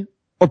Bradley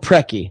or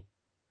Preki,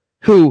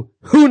 who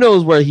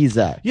knows where he's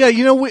at. Yeah,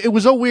 it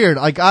was so weird.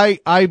 Like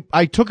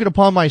I took it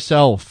upon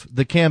myself,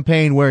 the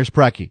campaign Where's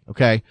Preki,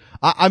 okay?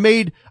 I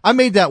made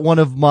that one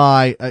of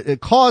my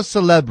cause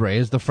célèbre,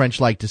 as the French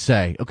like to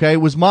say, okay? It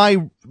was my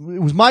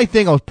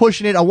thing. I was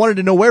pushing it. I wanted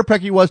to know where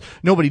Preki was.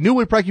 Nobody knew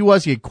where Preki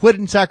was. He had quit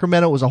in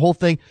Sacramento. It was a whole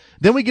thing.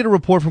 Then we get a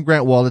report from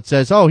Grant Wall that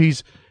says, oh,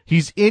 he's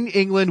in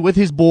England with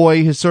his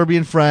boy, his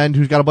Serbian friend,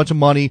 who's got a bunch of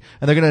money,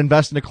 and they're going to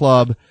invest in a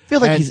club. I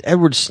feel like he's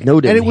Edward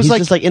Snowden. And it was he's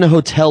just like in a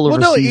hotel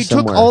overseas well, no, it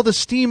somewhere. took all the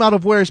steam out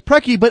of Where's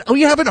Preki, but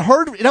we haven't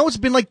heard. Now it's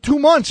been like 2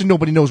 months and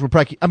nobody knows where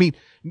Preki. I mean,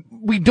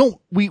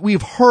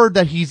 we've heard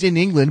that he's in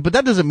England, but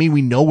that doesn't mean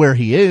we know where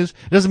he is.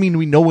 It doesn't mean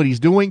we know what he's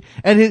doing.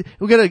 And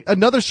we got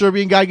another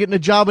Serbian guy getting a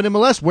job in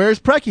MLS. Where's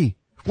Preki?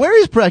 Where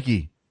is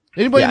Preki?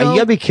 Anybody know?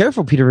 You gotta be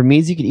careful, Peter. It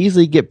means you could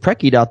easily get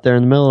Prekied out there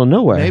in the middle of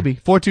nowhere. Maybe.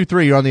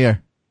 423, you're on the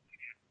air.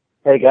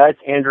 Hey guys,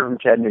 Andrew from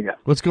Chattanooga.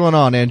 What's going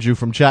on, Andrew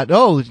from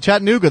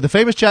Chattanooga, the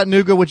famous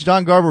Chattanooga, which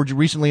Don Garber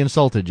recently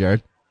insulted,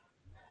 Jared.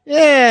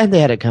 Yeah, they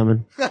had it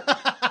coming.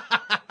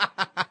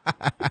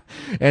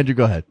 Andrew,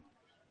 go ahead.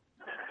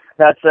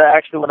 That's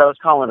actually what I was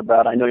calling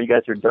about. I know you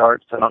guys are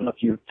darts, so I don't know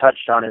if you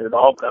touched on it at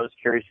all, but I was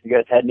curious if you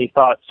guys had any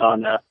thoughts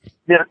on,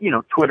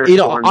 Twitter.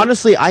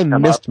 Honestly, I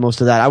missed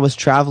most of that. I was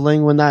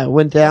traveling when that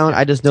went down.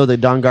 I just know that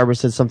Don Garber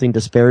said something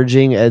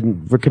disparaging,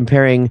 and we're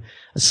comparing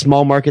a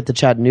small market to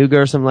Chattanooga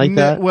or something like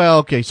that. Well,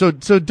 okay. So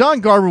Don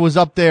Garber was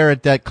up there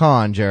at that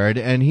con, Jared,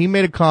 and he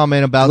made a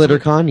comment about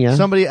GlitterCon, yeah.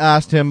 Somebody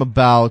asked him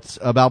about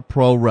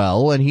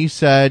ProRel, and he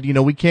said,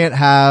 we can't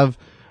have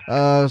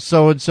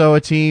so-and-so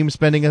a team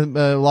spending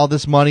all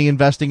this money,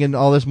 investing in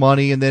all this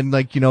money, and then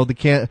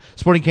the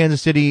Sporting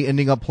Kansas City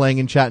ending up playing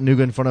in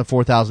Chattanooga in front of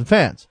 4,000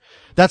 fans.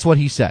 That's what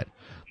he said.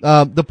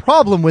 The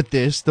problem with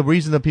this, the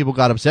reason that people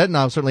got upset, and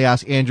I'll certainly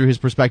ask Andrew his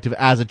perspective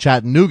as a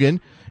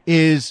Chattanoogan,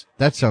 is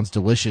that sounds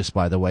delicious,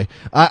 by the way.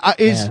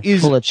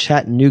 Is full of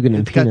Chattanooga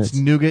and peanuts.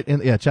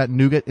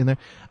 Chattanooga in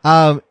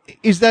there.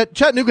 Is that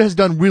Chattanooga has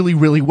done really,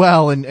 really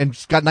well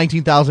and got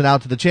 19,000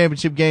 out to the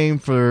championship game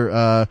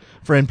for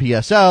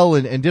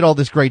NPSL and did all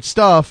this great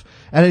stuff,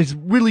 and it's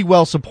really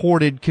well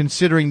supported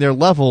considering their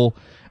level.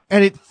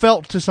 And it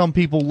felt to some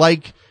people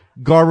like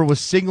Garber was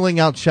singling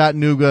out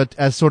Chattanooga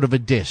as sort of a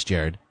diss,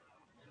 Jared.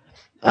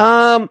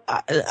 I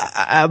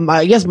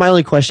guess my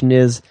only question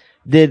is,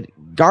 did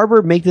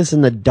Garber make this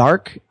in the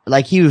dark?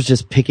 Like he was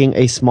just picking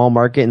a small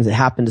market and it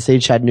happened to say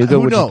Chattanooga,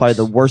 which is probably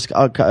the worst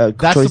choice he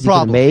could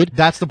have made.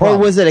 That's the problem.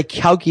 Or was it a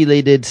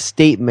calculated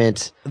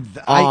statement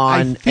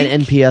on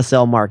an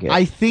NPSL market?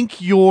 I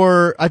think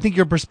your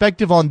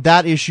perspective on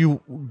that issue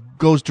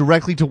goes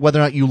directly to whether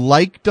or not you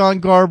like Don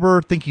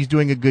Garber, think he's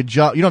doing a good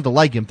job. You don't have to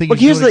like him.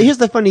 Here's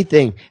the funny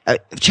thing.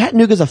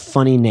 Chattanooga's a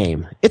funny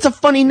name. It's a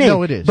funny name.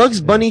 No, it is.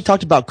 Bugs Bunny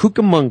talked about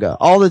Cucamonga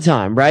all the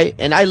time, right?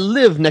 And I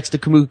live next to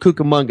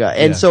Cucamonga.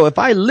 And so if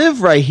I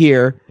live right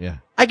here,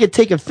 I could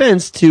take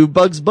offense to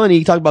Bugs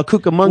Bunny talking about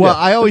Cucamonga. Well,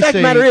 I always the fact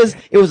of the matter is,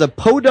 it was a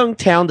podunk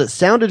town that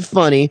sounded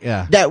funny.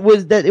 Yeah.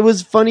 That it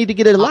was funny to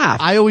get a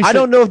laugh. I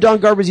don't know if Don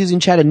Garber's using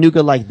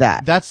Chattanooga like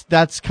that.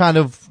 That's kind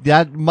of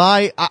that.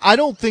 I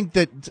don't think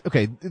that.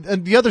 Okay,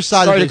 the other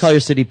side. Sorry of this, to call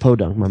your city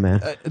podunk, my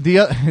man.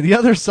 The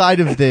other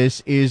side of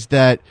this is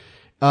that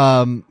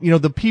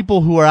the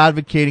people who are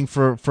advocating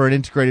for an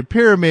integrated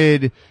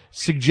pyramid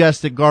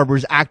suggest that Garber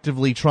is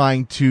actively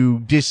trying to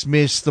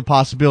dismiss the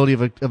possibility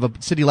of a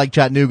city like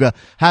Chattanooga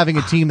having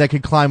a team that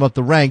could climb up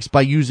the ranks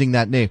by using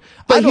that name.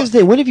 But here's the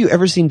thing: when have you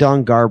ever seen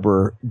Don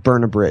Garber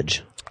burn a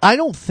bridge? I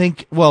don't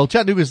think. Well,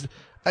 Chattanooga's.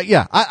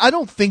 I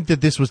don't think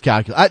that this was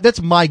calculated.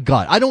 That's my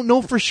gut. I don't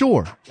know for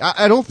sure.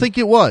 I don't think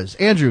it was.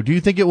 Andrew, do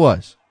you think it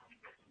was?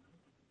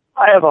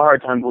 I have a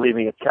hard time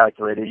believing it's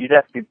calculated. You'd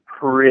have to be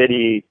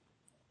pretty.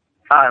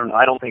 I don't know.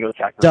 I don't think it was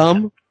calculated.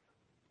 Dumb?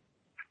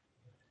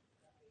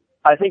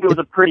 I think it was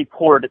a pretty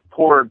poor,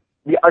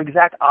 the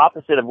exact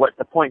opposite of what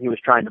the point he was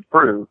trying to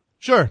prove.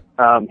 Sure.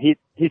 He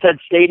said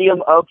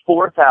stadium of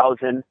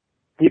 4,000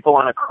 people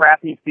on a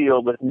crappy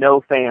field with no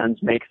fans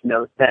makes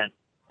no sense.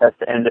 That's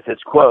the end of his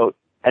quote.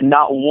 And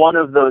not one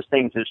of those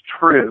things is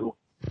true,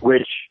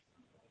 which,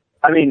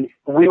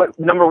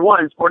 number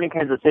one, Sporting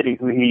Kansas City,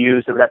 who he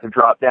used, would have to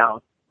drop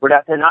down, would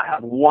have to not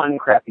have one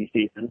crappy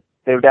season.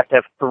 They would have to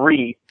have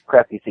 3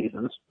 crappy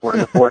seasons. We're in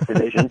the 4th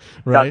division,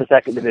 right. Not the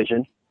 2nd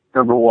division,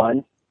 number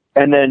one.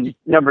 And then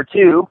number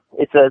 2,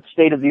 it's a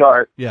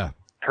state-of-the-art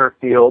turf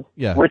field,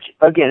 which,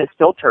 again, it's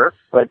still turf,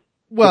 but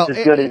it's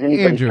as good as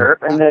anybody's Andrew, turf.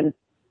 And then,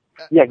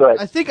 go ahead.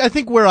 I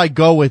think where I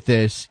go with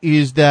this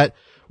is that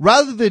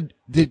rather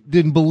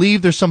than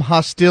believe there's some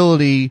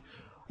hostility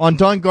on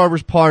Don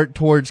Garber's part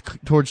towards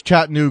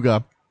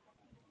Chattanooga,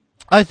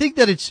 I think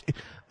that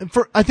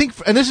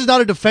and this is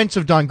not a defense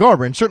of Don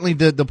Garber, and certainly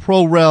the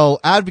pro-rel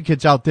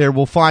advocates out there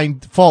will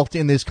find fault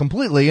in this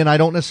completely, and I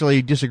don't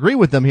necessarily disagree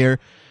with them here.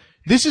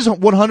 This is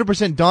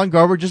 100% Don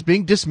Garber just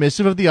being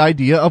dismissive of the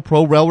idea of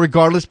pro-rel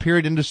regardless,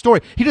 period, end of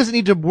story. He doesn't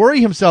need to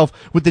worry himself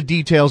with the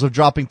details of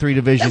dropping 3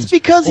 divisions. That's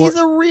because he's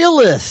a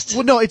realist.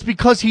 Well, no, it's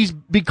because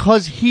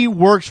he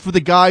works for the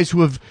guys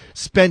who have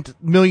spent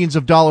millions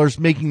of dollars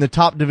making the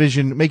top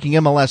division, making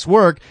MLS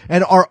work,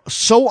 and are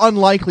so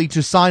unlikely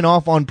to sign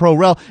off on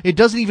pro-rel, it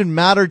doesn't even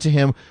matter to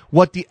him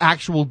what the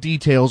actual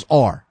details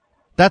are.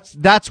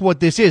 That's what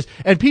this is.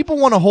 And people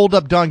want to hold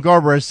up Don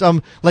Garber as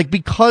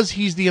because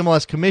he's the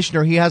MLS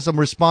commissioner, he has some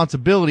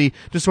responsibility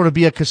to sort of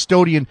be a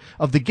custodian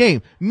of the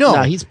game.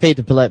 No, he's paid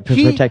to protect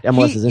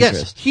MLS's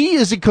interest. Yes, he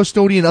is a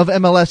custodian of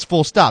MLS,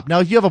 full stop.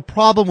 Now, if you have a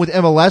problem with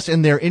MLS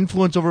and their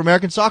influence over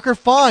American soccer,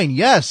 fine.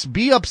 Yes,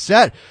 be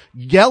upset.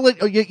 Yell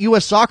at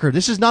U.S. soccer.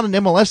 This is not an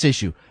MLS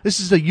issue. This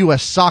is a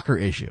U.S. soccer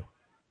issue.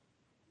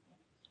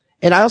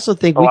 And I also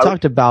think we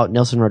talked about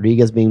Nelson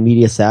Rodriguez being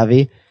media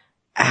savvy.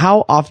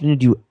 How often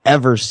do you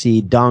ever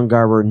see Don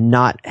Garber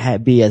not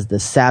be as the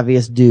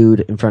savviest dude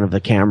in front of the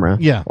camera?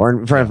 Yeah. Or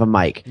in front of a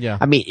mic? Yeah.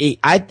 I mean,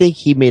 I think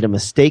he made a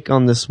mistake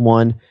on this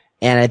one,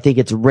 and I think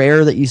it's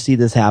rare that you see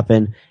this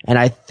happen, and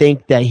I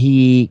think that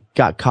he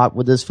got caught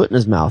with his foot in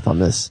his mouth on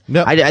this.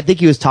 No. I think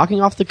he was talking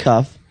off the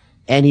cuff,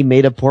 and he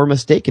made a poor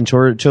mistake and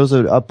chose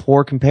a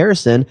poor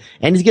comparison,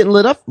 and he's getting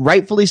lit up,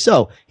 rightfully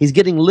so. He's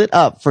getting lit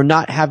up for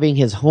not having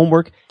his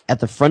homework at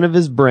the front of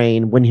his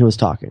brain when he was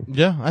talking.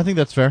 Yeah, I think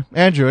that's fair.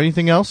 Andrew,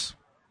 anything else?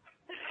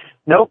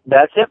 Nope,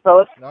 that's it,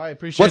 fellas. I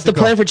appreciate What's the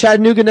plan for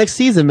Chattanooga next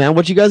season, man?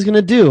 What you guys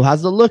gonna do?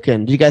 How's it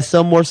looking? Do you guys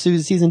sell more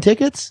season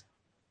tickets?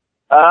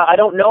 I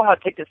don't know how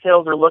ticket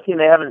sales are looking.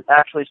 They haven't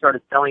actually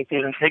started selling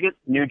season tickets.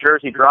 New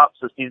Jersey drops,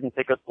 so season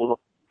tickets will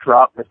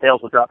drop. The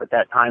sales will drop at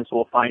that time, so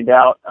we'll find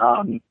out.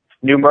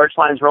 New merch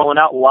lines rolling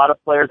out. A lot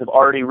of players have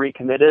already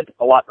recommitted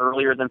a lot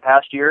earlier than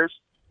past years.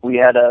 We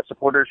had a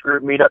supporters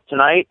group meet up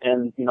tonight,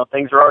 and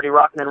things are already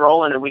rocking and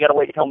rolling, and we got to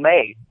wait till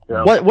May.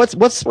 So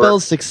what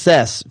spells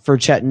success for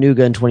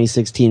Chattanooga in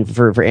 2016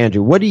 for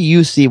Andrew? What do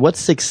you see? What's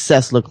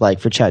success look like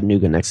for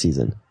Chattanooga next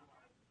season?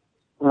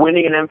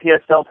 Winning an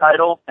MPSL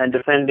title and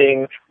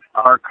defending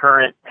our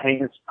current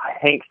Hank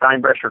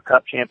Steinbrecher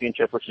Cup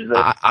championship, which is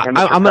I'm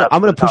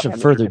gonna push it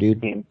further,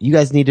 dude. Team. You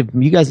guys need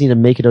to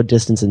make it a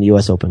distance in the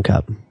U.S. Open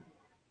Cup.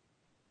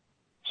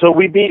 So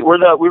we were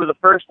the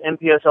first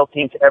MPSL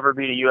team to ever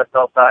beat a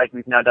USL side.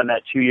 We've now done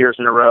that 2 years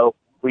in a row.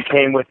 We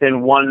came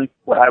within one,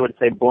 what I would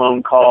say,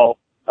 blown call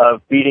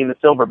of beating the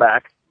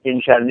Silverback in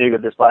Chattanooga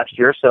this last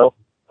year. So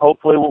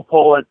hopefully we'll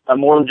pull a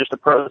more than just a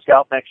pro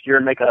scout next year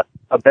and make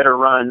a better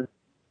run,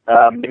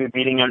 maybe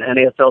beating an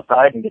NASL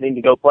side and getting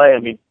to go play. I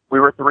mean, we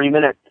were 3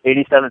 minutes,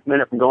 87th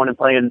minute from going and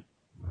playing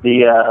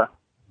the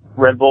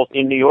Red Bulls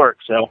in New York.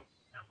 So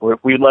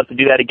we'd love to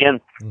do that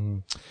again.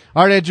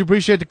 All right, Andrew,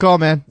 appreciate the call,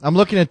 man. I'm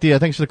looking at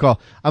thanks for the call.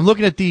 I'm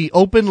looking at the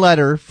open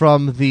letter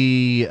from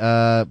the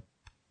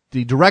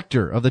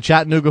director of the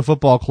Chattanooga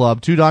Football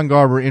Club to Don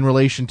Garber in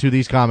relation to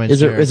these comments.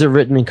 Is it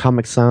written in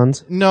Comic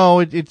Sans?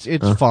 No, it's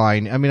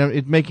fine. I mean,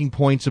 it's making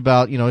points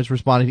about, it's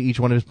responding to each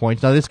one of his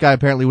points. Now, this guy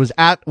apparently was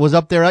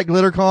up there at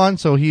GlitterCon,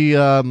 so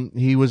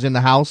he was in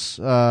the house,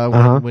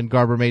 when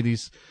Garber made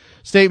these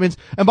statements.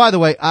 And by the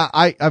way,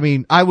 I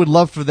mean, I would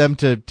love for them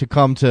to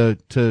come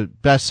to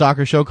Best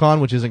Soccer Show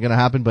Con, which isn't going to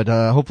happen, but,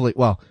 hopefully,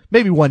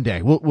 maybe one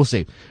day. We'll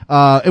see.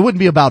 It wouldn't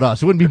be about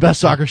us. It wouldn't be Best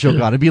Soccer Show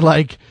Con. It'd be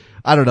like,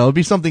 I don't know, it'd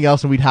be something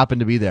else and we'd happen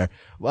to be there.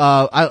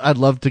 I'd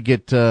love to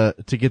get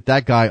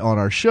that guy on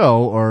our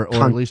show or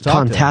at least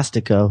talk to him.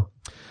 Contastico.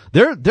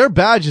 Their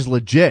badge is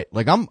legit.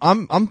 Like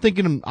I'm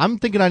thinking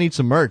I need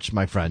some merch,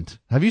 my friend.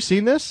 Have you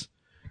seen this?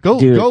 Go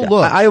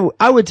look.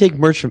 I would take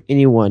merch from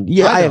anyone.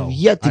 Yeah, I have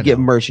yet to get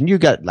merch, and you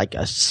got like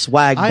a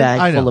swag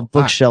bag full of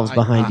bookshelves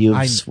behind you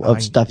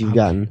of stuff you've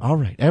gotten. All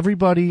right,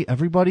 everybody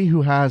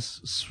who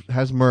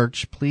has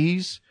merch,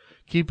 please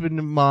keep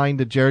in mind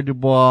that Jared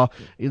DuBois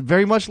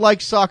very much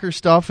likes soccer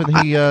stuff, and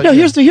he.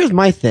 Here's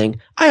my thing.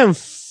 I am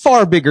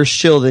far bigger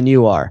shill than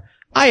you are.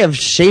 I am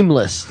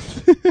shameless.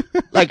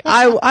 Like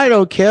I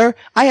don't care.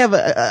 I have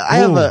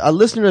a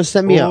listener who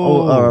sent me a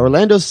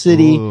Orlando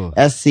City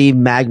SC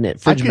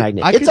magnet, fridge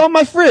magnet. It's on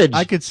my fridge.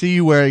 I could see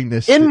you wearing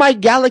this in my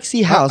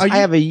Galaxy house. I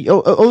have a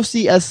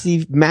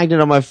OCSC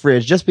magnet on my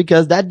fridge just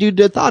because that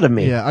dude thought of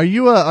me. Yeah. Are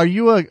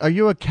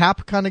you a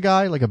cap kind of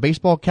guy, like a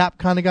baseball cap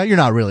kind of guy? You're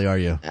not really, are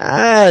you?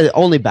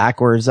 Only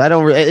backwards.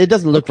 It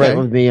doesn't look right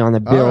with me on the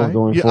bill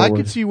going forward. I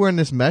could see you wearing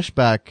this mesh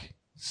back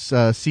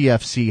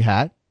CFC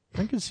hat.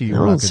 I can see you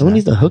rocking someone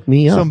needs to hook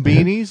me up. Some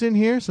beanies in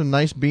here, some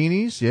nice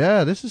beanies.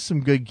 Yeah, this is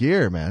some good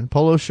gear, man.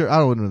 Polo shirt. I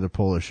don't know the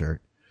polo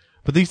shirt,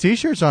 but these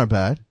t-shirts aren't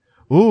bad.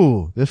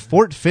 Ooh, this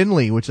Fort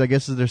Finley, which I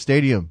guess is their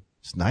stadium.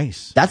 It's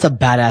nice. That's a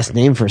badass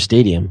name for a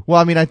stadium. Well,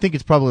 I mean, I think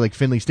it's probably like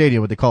Finley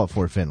Stadium, but they call it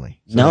Fort Finley.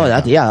 So no,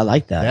 I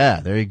like that. Yeah,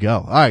 there you go.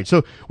 All right,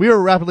 so we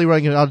are rapidly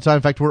running out of time.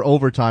 In fact, we're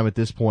overtime at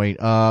this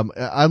point.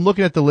 I'm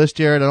looking at the list,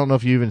 Jared. I don't know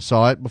if you even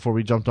saw it before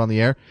we jumped on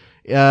the air.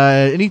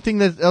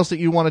 Anything else that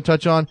you want to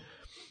touch on?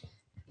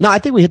 No, I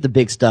think we hit the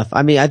big stuff.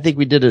 I mean, I think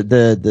we did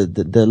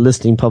the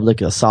listening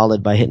public a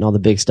solid by hitting all the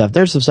big stuff.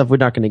 There's some stuff we're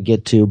not going to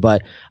get to,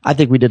 but I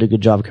think we did a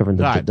good job covering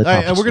the top.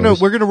 And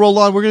we're gonna roll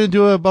on. We're gonna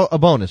do a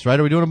bonus, right?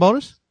 Are we doing a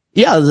bonus?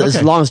 Yeah,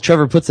 as long as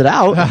Trevor puts it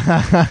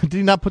out. Did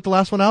he not put the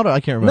last one out? I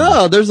can't remember.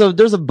 No, there's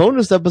a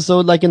bonus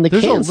episode like in the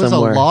can somewhere. There's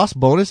a lost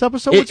bonus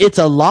episode? It's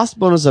a lost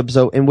bonus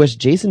episode in which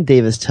Jason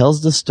Davis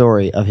tells the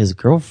story of his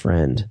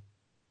girlfriend.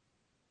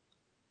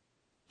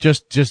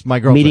 Just my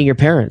girlfriend. Meeting your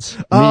parents.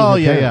 Oh,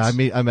 yeah.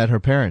 I met her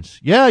parents.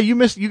 Yeah, you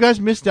guys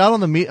missed out on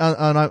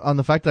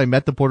the fact that I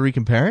met the Puerto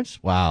Rican parents?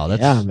 Wow,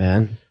 yeah,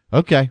 man.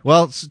 Okay.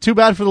 Well, it's too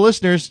bad for the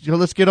listeners.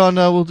 Let's get on,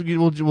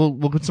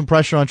 we'll put some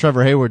pressure on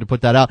Trevor Hayward to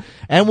put that out.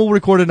 And we'll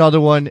record another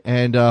one,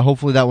 and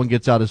hopefully that one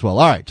gets out as well.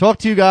 All right. Talk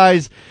to you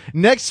guys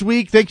next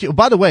week. Thank you.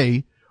 By the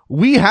way,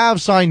 we have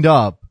signed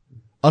up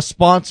a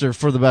sponsor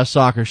for the Best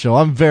Soccer Show.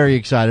 I'm very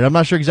excited. I'm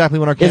not sure exactly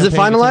when our campaign is it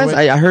finalized?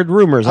 I heard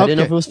rumors. Okay. I didn't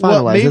know if it was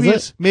finalized.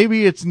 Well,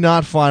 maybe it's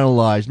not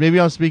finalized. Maybe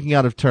I'm speaking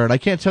out of turn. I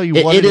can't tell you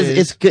what it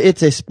is.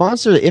 It's a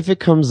sponsor that if it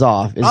comes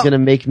off is going to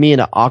make me in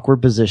an awkward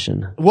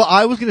position. Well,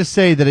 I was going to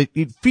say that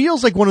it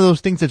feels like one of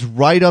those things that's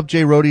right up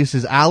Jay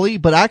Rodius's alley,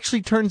 but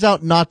actually turns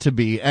out not to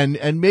be.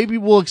 And maybe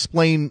we'll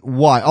explain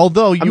why.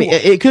 Although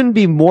it couldn't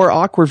be more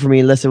awkward for me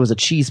unless it was a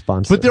cheese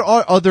sponsor. But there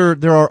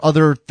are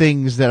other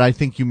things that I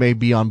think you may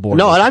be on board with.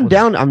 No, and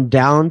I'm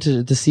down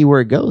to see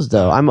where it goes,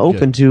 though. I'm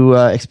open to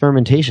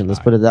experimentation.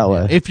 Let's put it that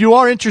way. If you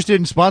are interested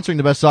in sponsoring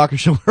the Best Soccer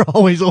Show, we're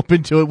always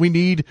open to it. We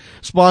need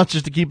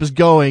sponsors to keep us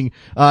going.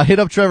 Hit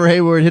up Trevor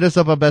Hayward. Hit us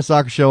up on Best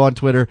Soccer Show on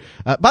Twitter.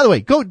 By the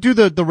way, go do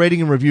the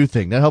rating and review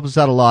thing. That helps us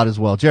out a lot as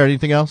well. Jared,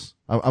 anything else?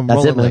 I'm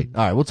That's rolling it, late.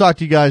 All right, we'll talk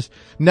to you guys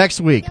next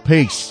week.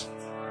 Peace.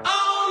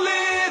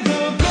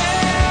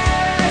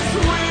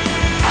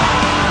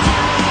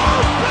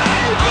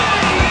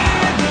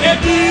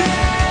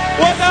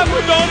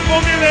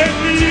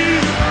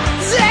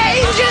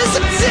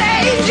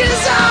 Danger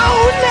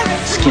zone!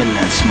 Skin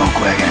that smoke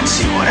wagon and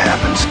see what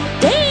happens.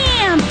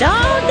 Damn,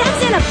 dog,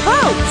 that's in a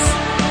post.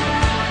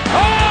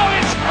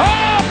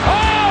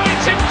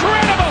 It's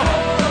incredible!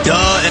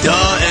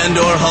 Duh, and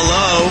or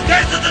hello.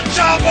 Get to the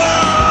chopper!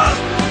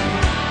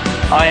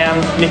 I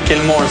am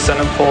Mikkel Morsen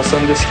and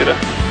Paulsen Diskere.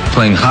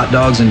 Playing hot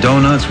dogs and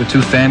donuts with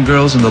two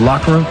fangirls in the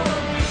locker room?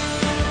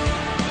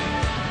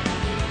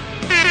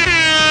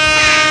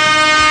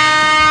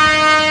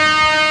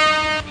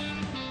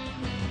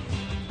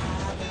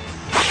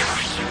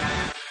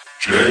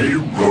 Jay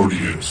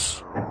Rodius.